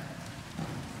stand.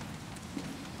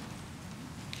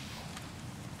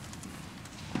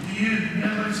 Do you,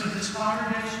 members of this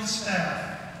congregation staff,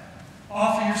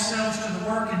 offer yourselves to the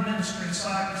work and ministry of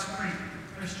Cypress Creek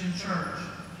Christian Church?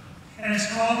 And as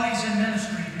colleagues in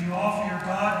ministry, do you offer your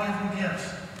God-given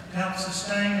gifts to help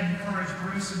sustain and encourage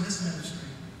Bruce in this ministry?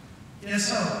 If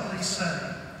so, please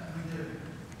say, we do.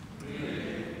 We do.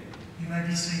 You may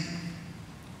be seated.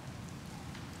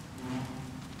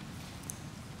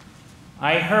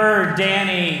 I heard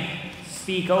Danny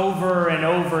speak over and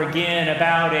over again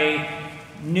about a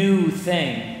new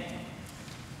thing.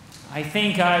 I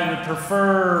think I would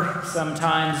prefer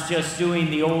sometimes just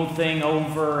doing the old thing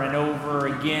over and over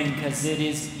again because it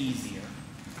is easier.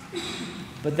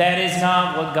 But that is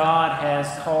not what God has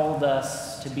called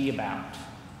us to be about.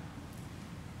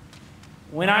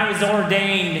 When I was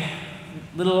ordained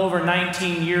a little over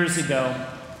 19 years ago,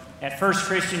 at First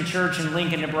Christian Church in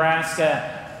Lincoln,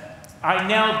 Nebraska, I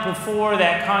knelt before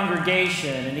that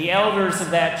congregation, and the elders of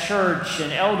that church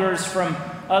and elders from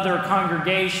other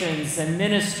congregations and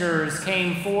ministers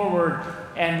came forward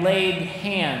and laid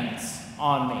hands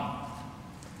on me.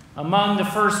 Among the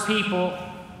first people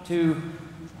to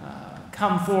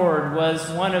come forward was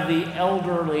one of the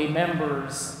elderly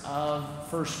members of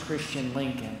First Christian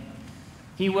Lincoln.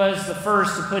 He was the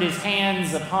first to put his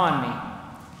hands upon me.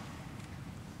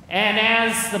 And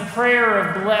as the prayer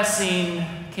of blessing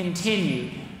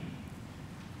continued,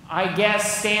 I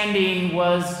guess standing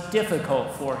was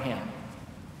difficult for him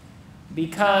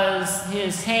because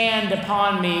his hand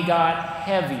upon me got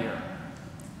heavier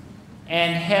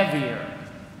and heavier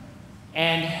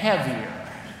and heavier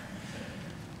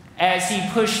as he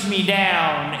pushed me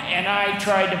down, and I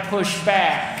tried to push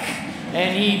back,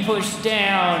 and he pushed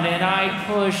down and I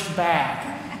pushed back.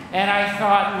 And I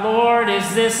thought, Lord,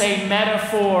 is this a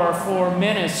metaphor for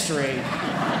ministry?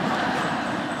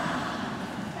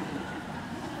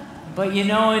 But you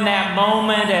know, in that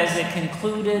moment as it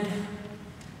concluded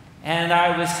and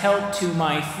I was helped to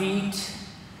my feet,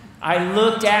 I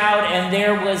looked out and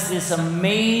there was this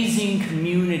amazing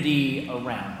community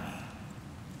around me.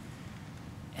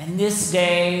 And this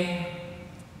day,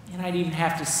 and I'd even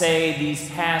have to say these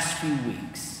past few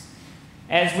weeks,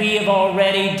 as we have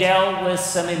already dealt with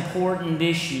some important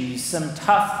issues, some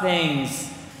tough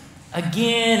things,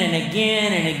 again and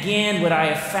again and again, what I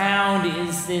have found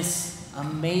is this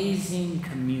amazing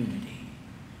community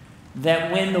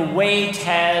that when the weight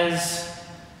has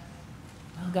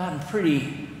gotten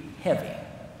pretty heavy,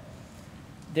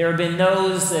 there have been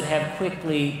those that have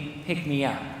quickly picked me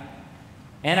up.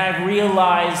 And I've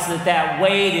realized that that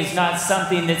weight is not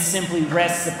something that simply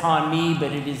rests upon me,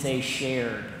 but it is a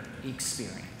shared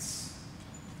experience.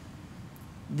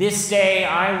 This day,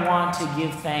 I want to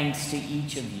give thanks to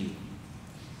each of you,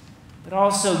 but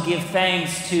also give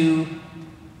thanks to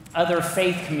other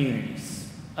faith communities,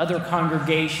 other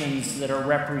congregations that are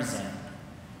represented.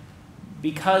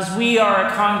 Because we are a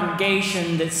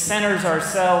congregation that centers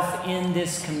ourselves in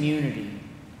this community,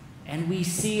 and we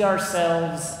see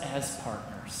ourselves as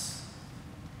partners.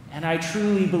 And I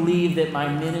truly believe that my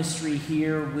ministry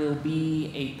here will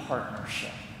be a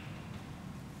partnership.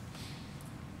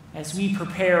 As we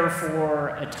prepare for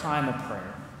a time of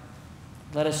prayer,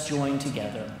 let us join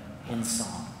together in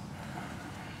song.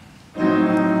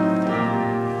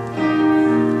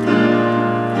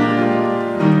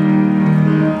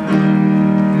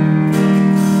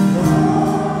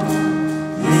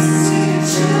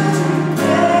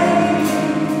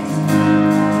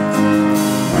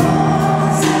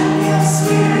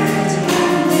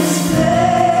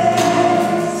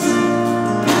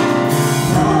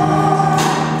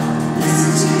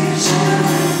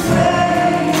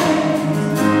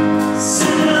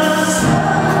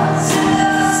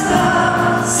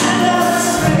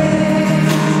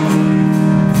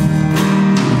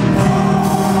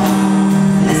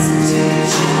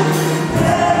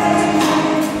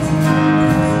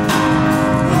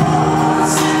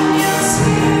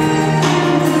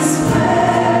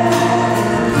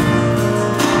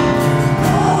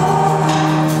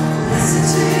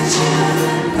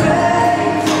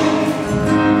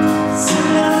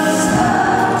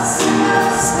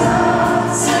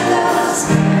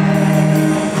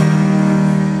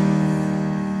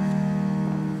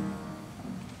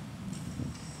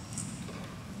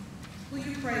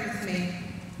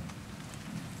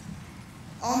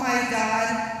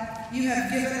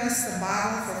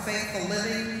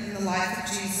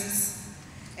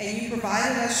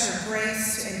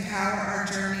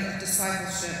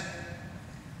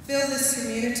 Fill this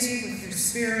community with your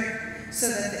Spirit so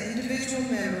that the individual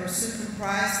members who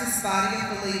comprise this body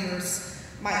of believers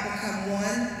might become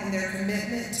one in their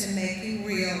commitment to making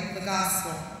real the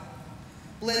gospel.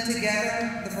 Blend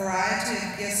together the variety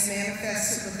of gifts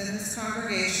manifested within this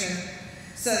congregation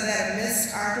so that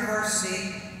amidst our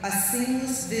diversity, a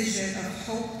seamless vision of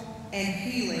hope and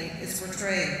healing is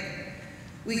portrayed.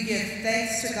 We give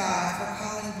thanks to God for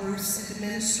calling Bruce into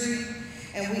ministry,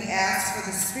 and we ask for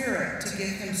the Spirit to give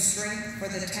him strength for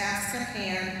the task at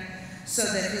hand so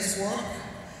that his work,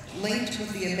 linked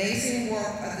with the amazing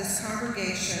work of this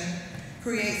congregation,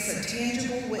 creates a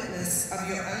tangible witness of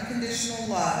your unconditional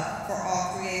love for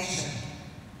all creation.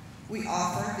 We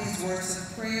offer these words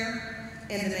of prayer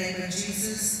in the name of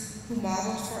Jesus, who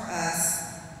modeled for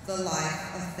us the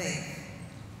life of faith.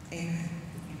 Amen.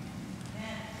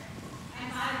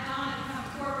 And I invite Donna to come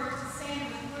forward to stand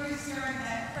with Bruce during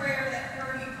that prayer that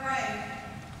Frogge prayed,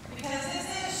 because this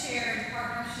is shared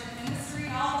partnership ministry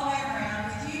all the way around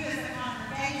with you as a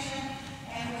congregation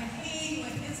and with he,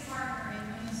 with his prayer.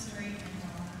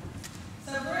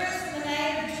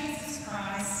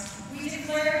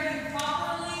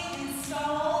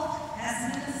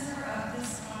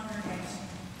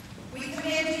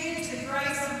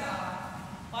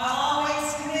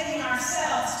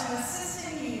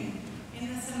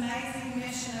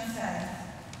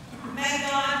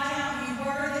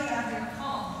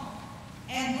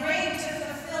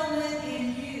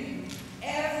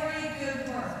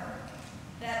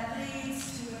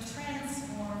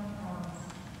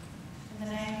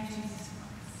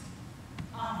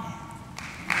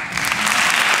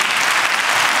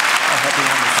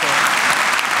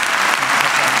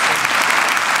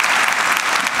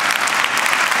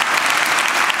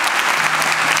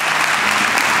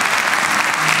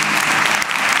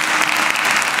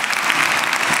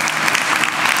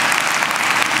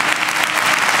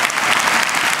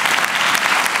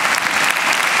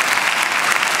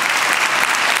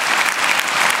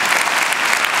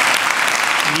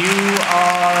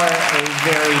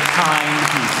 kind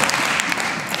people.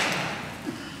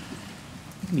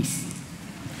 Let me see.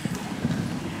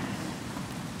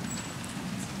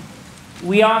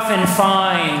 We often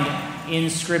find in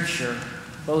Scripture,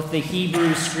 both the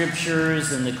Hebrew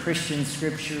Scriptures and the Christian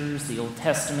Scriptures, the Old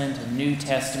Testament and New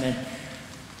Testament,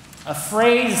 a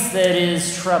phrase that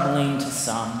is troubling to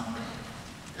some.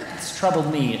 It's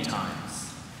troubled me at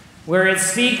times, where it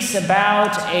speaks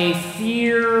about a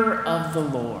fear of the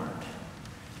Lord.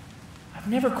 I've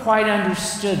never quite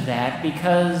understood that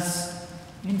because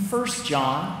in 1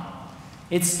 John,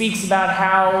 it speaks about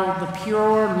how the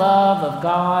pure love of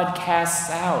God casts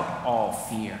out all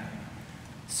fear.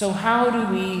 So how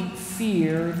do we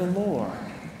fear the Lord?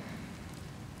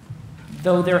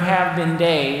 Though there have been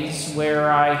days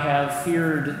where I have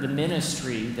feared the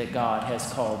ministry that God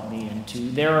has called me into,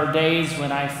 there are days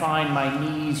when I find my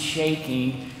knees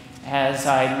shaking as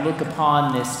I look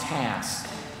upon this task.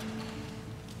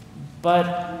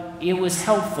 But it was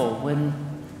helpful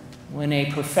when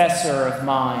a professor of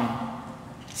mine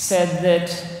said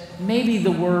that maybe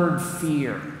the word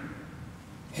fear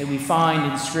that we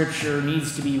find in Scripture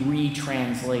needs to be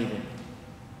retranslated.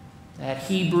 That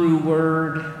Hebrew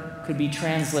word could be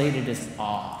translated as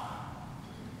awe.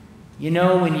 You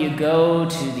know, when you go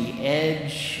to the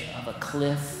edge of a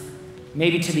cliff,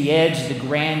 maybe to the edge of the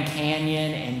Grand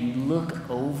Canyon, and you look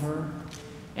over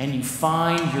and you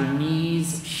find your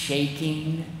knees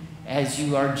shaking as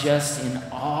you are just in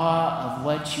awe of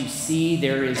what you see.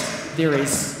 There is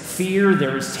fear,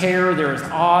 there is terror, there is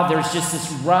awe, there's just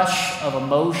this rush of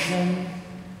emotion.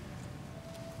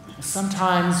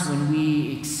 Sometimes when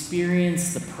we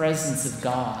experience the presence of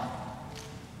God,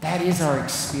 that is our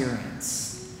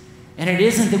experience. And it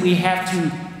isn't that we have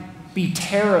to be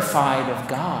terrified of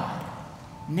God.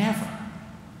 Never.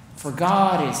 For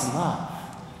God is love.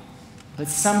 But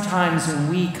sometimes when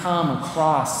we come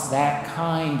across that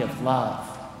kind of love,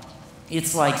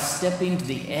 it's like stepping to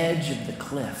the edge of the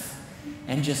cliff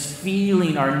and just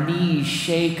feeling our knees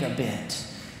shake a bit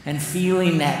and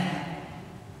feeling that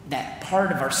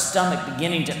part of our stomach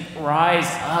beginning to rise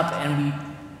up,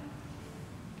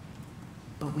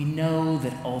 but we know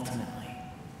that ultimately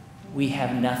we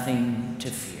have nothing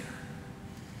to fear.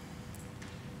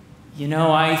 You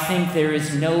know, I think there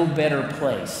is no better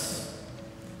place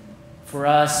for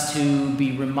us to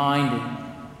be reminded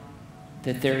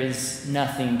that there is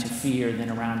nothing to fear than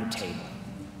around a table.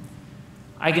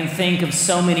 I can think of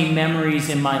so many memories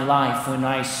in my life when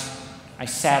I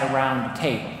sat around a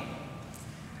table.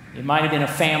 It might have been a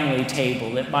family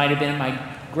table. It might have been at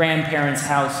my grandparents'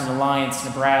 house in Alliance,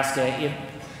 Nebraska. It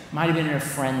might have been in a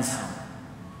friend's home.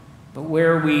 But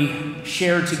where we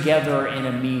shared together in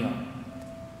a meal.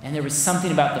 And there was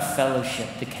something about the fellowship,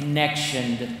 the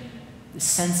connection, the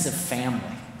sense of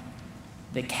family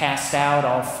that cast out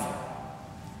all fear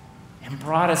and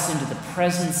brought us into the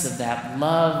presence of that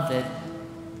love that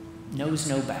knows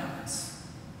no bounds.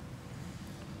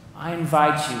 I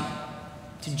invite you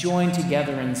to join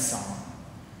together in song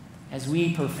as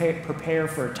we prepare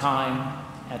for a time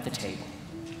at the table.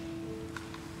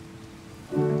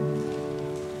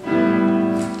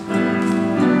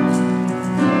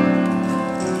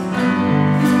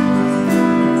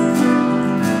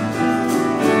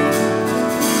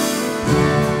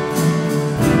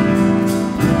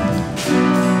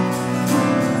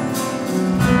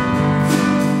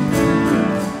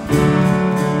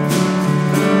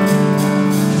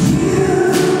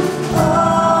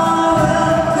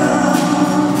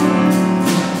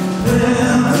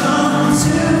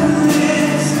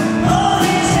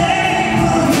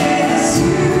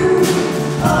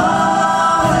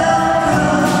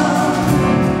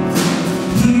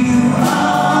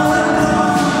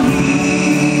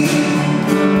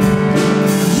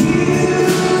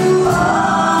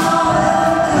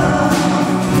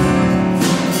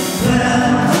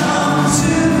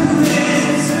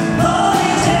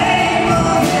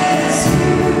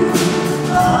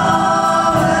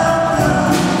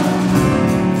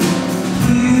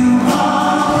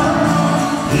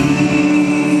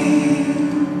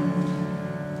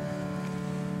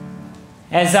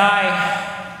 As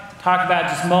I talked about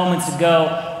just moments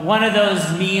ago, one of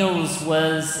those meals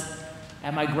was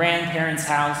at my grandparents'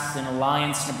 house in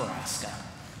Alliance, Nebraska.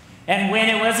 And when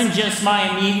it wasn't just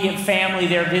my immediate family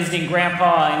there visiting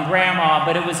Grandpa and Grandma,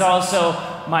 but it was also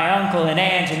my uncle and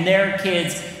aunt and their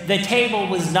kids, the table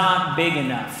was not big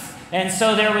enough. And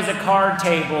so there was a card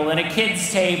table and a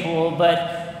kids' table,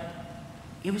 but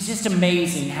it was just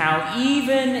amazing how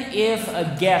even if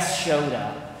a guest showed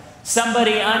up,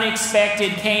 somebody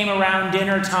unexpected came around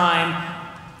dinner time,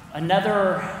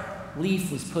 another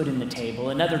leaf was put in the table.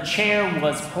 Another chair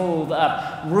was pulled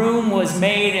up. Room was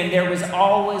made, and there was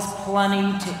always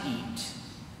plenty to eat.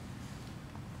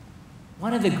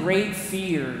 One of the great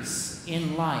fears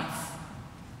in life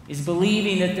is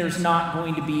believing that there's not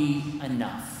going to be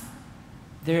enough.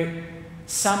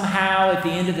 Somehow, at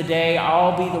the end of the day,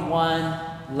 I'll be the one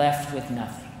left with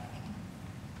nothing.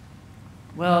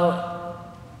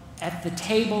 Well, at the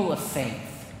table of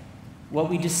faith, what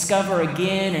we discover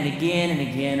again and again and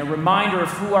again, a reminder of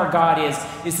who our God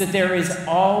is that there is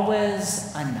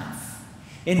always enough.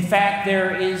 In fact,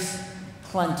 there is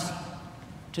plenty,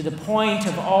 to the point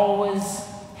of always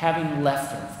having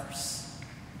leftovers.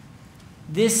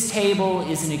 This table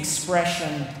is an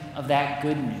expression of that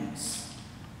good news,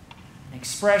 an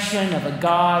expression of a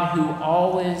God who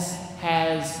always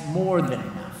has more than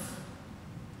enough.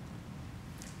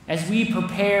 As we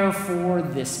prepare for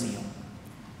this meal,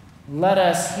 let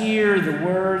us hear the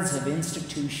words of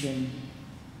institution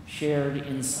shared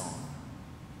in song.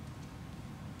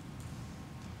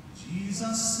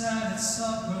 Jesus sat at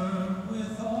supper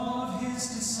with all of his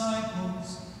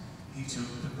disciples. He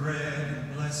took the bread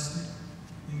and blessed it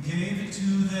and gave it to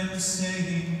them,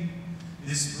 saying,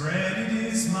 "This bread it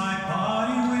is my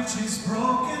body which is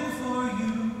broken for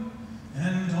you,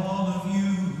 and all of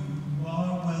you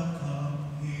are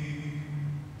welcome here."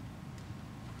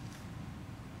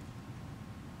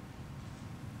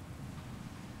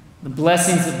 The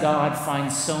blessings of God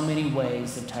find so many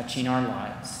ways of touching our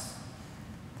lives.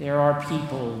 There are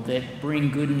people that bring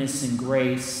goodness and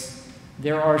grace.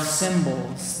 There are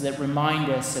symbols that remind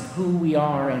us of who we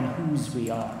are and whose we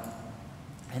are.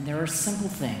 And there are simple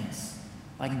things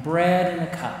like bread and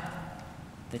a cup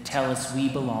that tell us we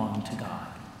belong to God.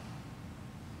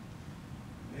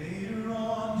 Later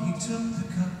on, he took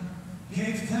the cup,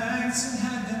 gave thanks, and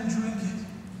had them drink it.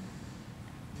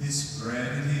 "This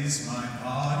bread is my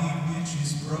body, which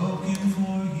is broken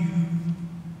for you.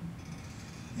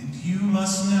 And you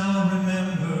must now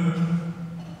remember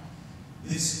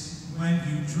this, when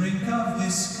you drink of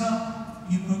this cup,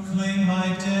 you proclaim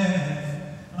my death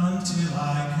until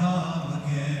I come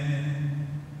again."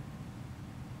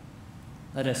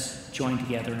 Let us join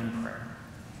together in prayer.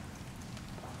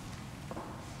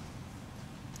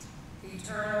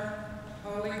 Eternal,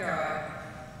 holy God,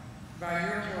 by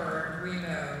your word we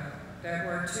know that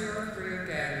where 2 or 3 are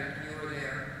gathered, you are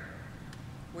there.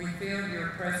 We feel your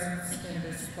presence in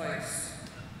this place.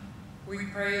 We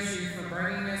praise you for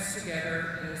bringing us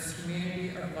together in this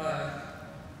community of love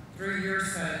through your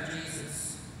Son,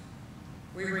 Jesus.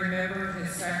 We remember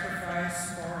his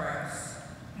sacrifice for us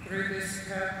through this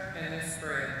cup and this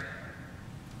bread.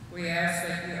 We ask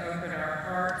that you open our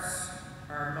hearts,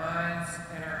 our minds,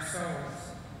 and our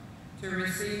souls to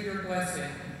receive your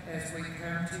blessing as we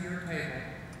come to your table.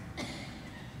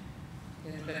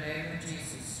 In the name of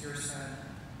Jesus, your Son.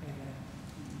 Amen.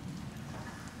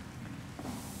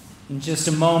 In just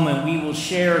a moment, we will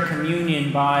share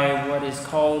communion by what is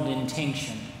called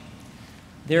intinction.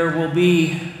 There will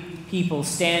be people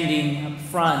standing up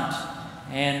front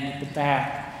and at the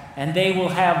back, and they will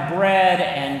have bread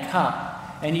and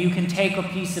cup. And you can take a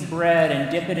piece of bread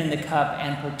and dip it in the cup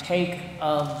and partake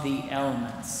of the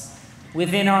elements.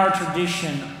 Within our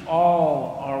tradition,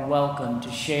 all are welcome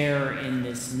to share in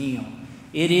this meal.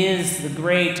 It is the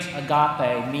great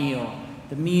agape meal,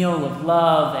 the meal of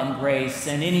love and grace.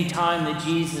 And any time that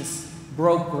Jesus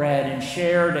broke bread and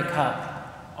shared a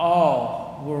cup,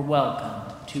 all were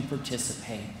welcome to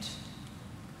participate.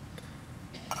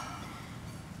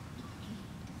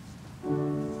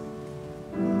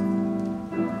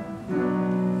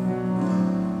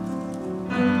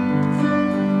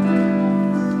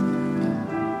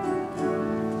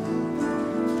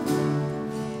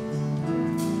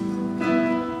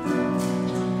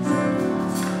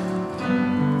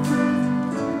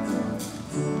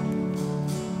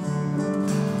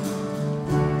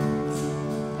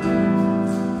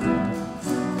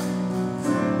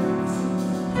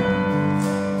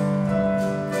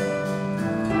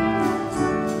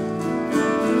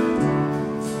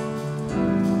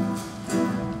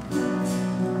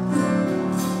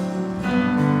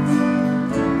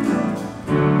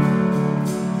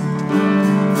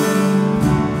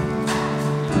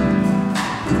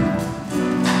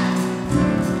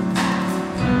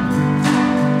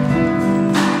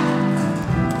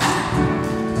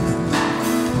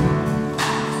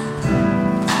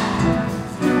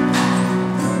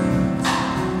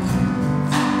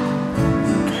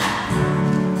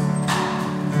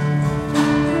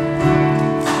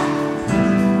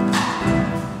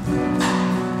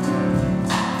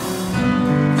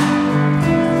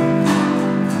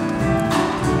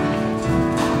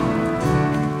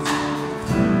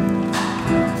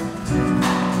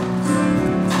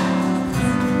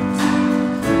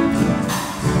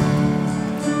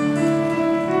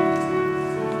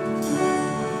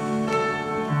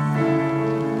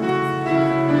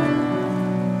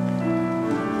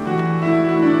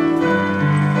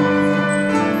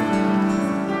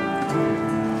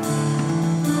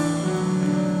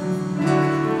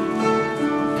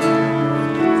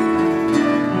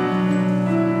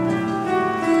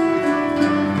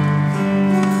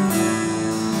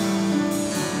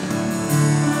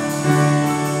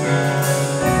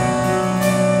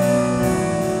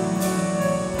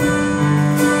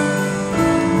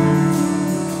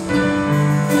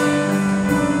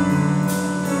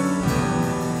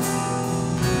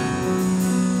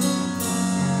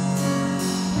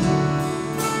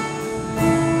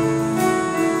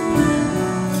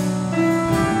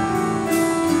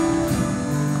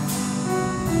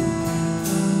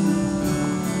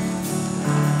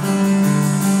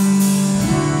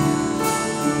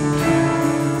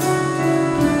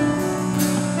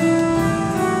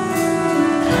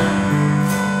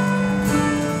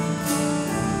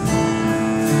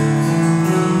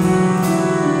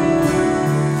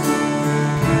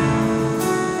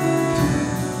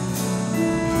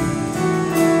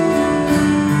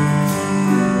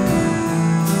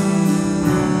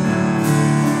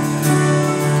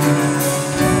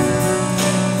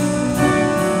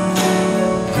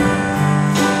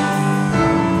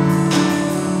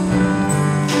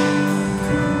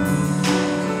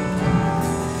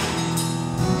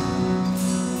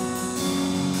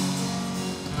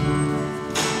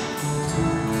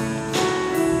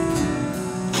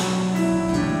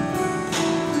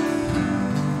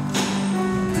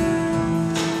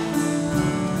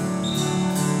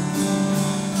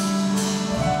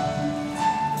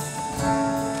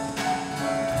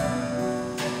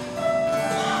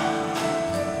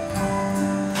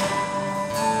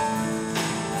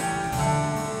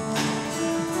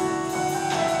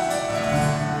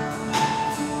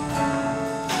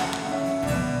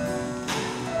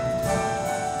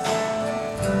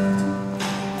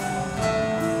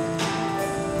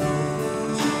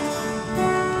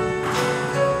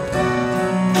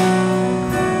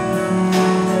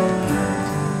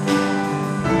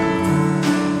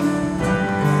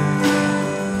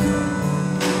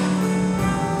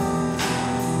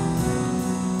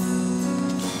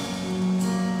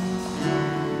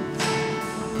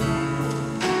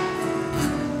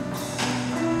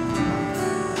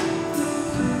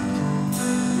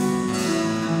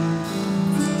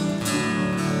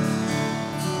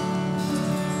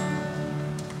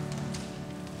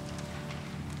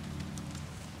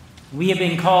 We have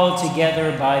been called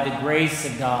together by the grace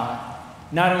of God,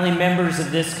 not only members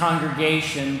of this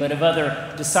congregation, but of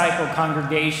other disciple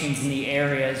congregations in the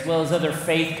area, as well as other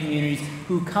faith communities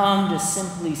who come to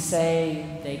simply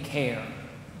say they care,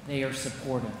 they are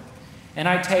supportive. And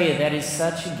I tell you, that is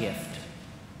such a gift,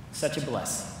 such a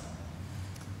blessing.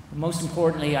 Most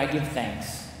importantly, I give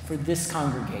thanks for this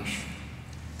congregation,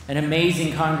 an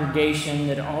amazing congregation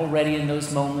that already in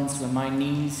those moments when my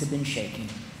knees have been shaking,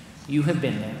 you have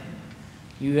been there.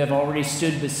 You have already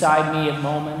stood beside me at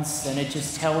moments, and it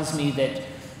just tells me that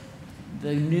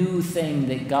the new thing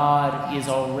that God is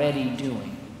already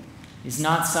doing is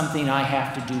not something I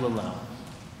have to do alone,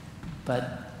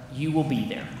 but you will be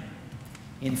there.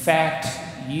 In fact,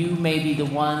 you may be the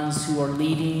ones who are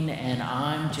leading, and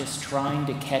I'm just trying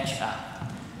to catch up,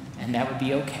 and that would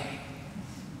be okay.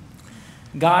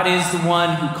 God is the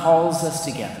one who calls us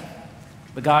together,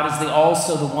 but God is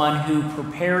also the one who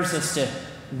prepares us to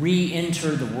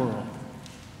re-enter the world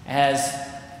as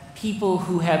people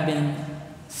who have been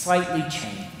slightly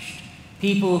changed,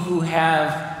 people who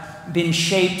have been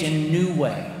shaped in a new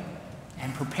way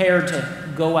and prepared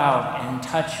to go out and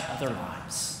touch other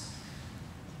lives.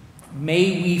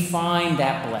 May we find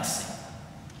that blessing,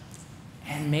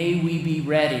 and may we be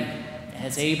ready,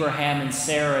 as Abraham and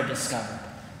Sarah discovered,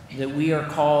 that we are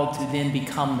called to then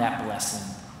become that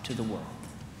blessing to the world.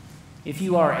 If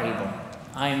you are able,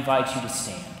 I invite you to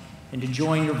stand and to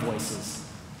join your voices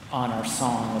on our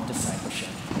song of discipleship.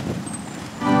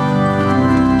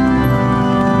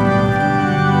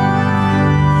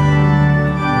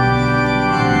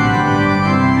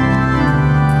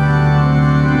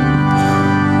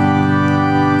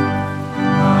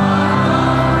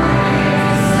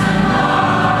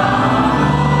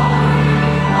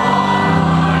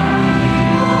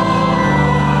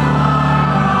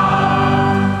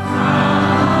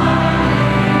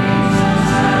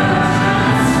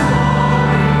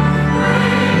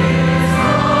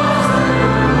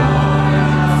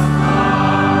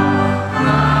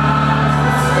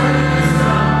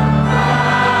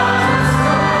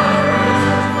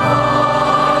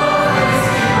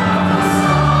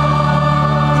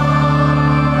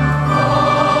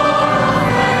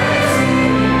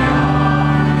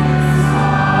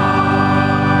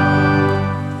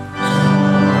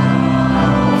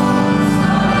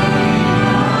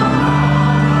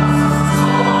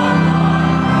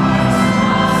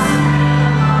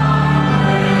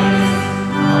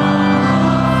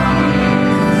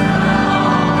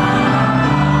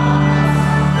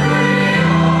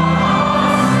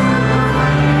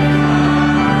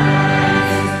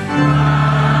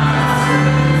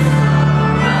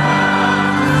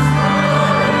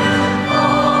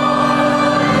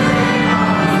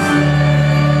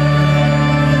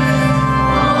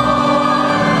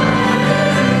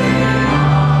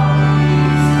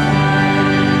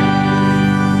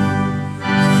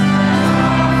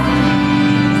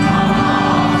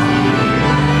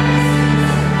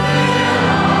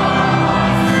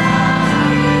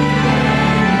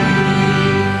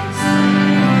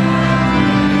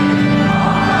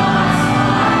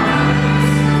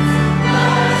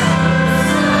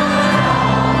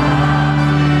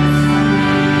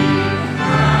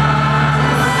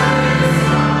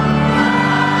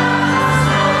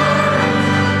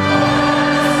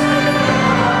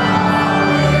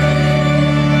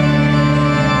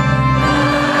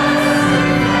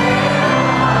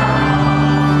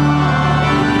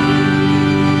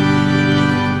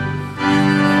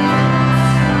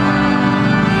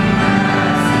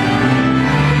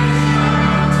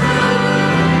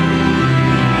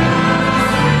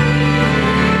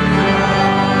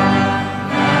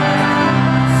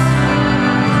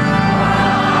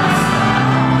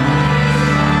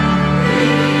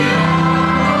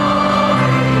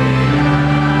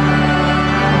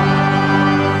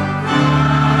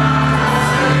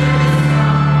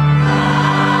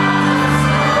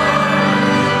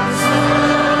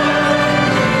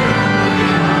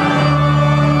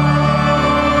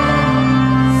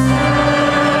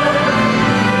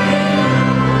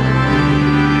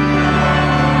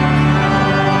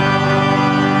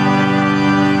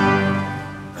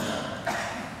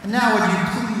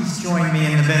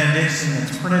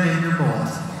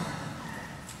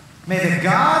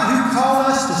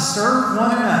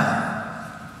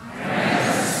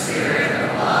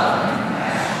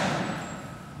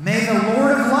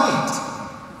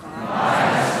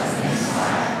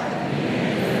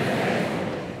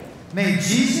 May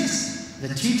Jesus, the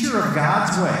teacher of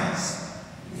God's ways,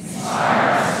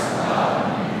 inspire us to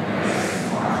welcome and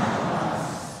embrace more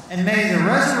us. And may the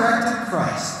resurrected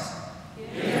Christ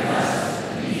give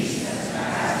us the peace that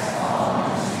surpasses all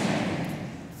understanding.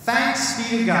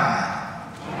 you, God.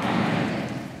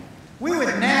 We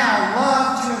would now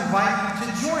love to invite you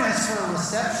to join us for a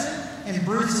reception in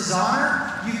Bruce's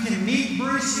honor. You can meet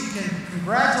Bruce, you can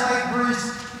congratulate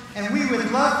Bruce, and we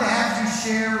would love to have you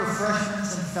share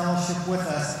refreshments and fellowship with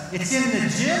us. It's in the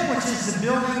gym, which is the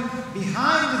building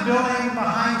behind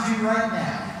you right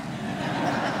now.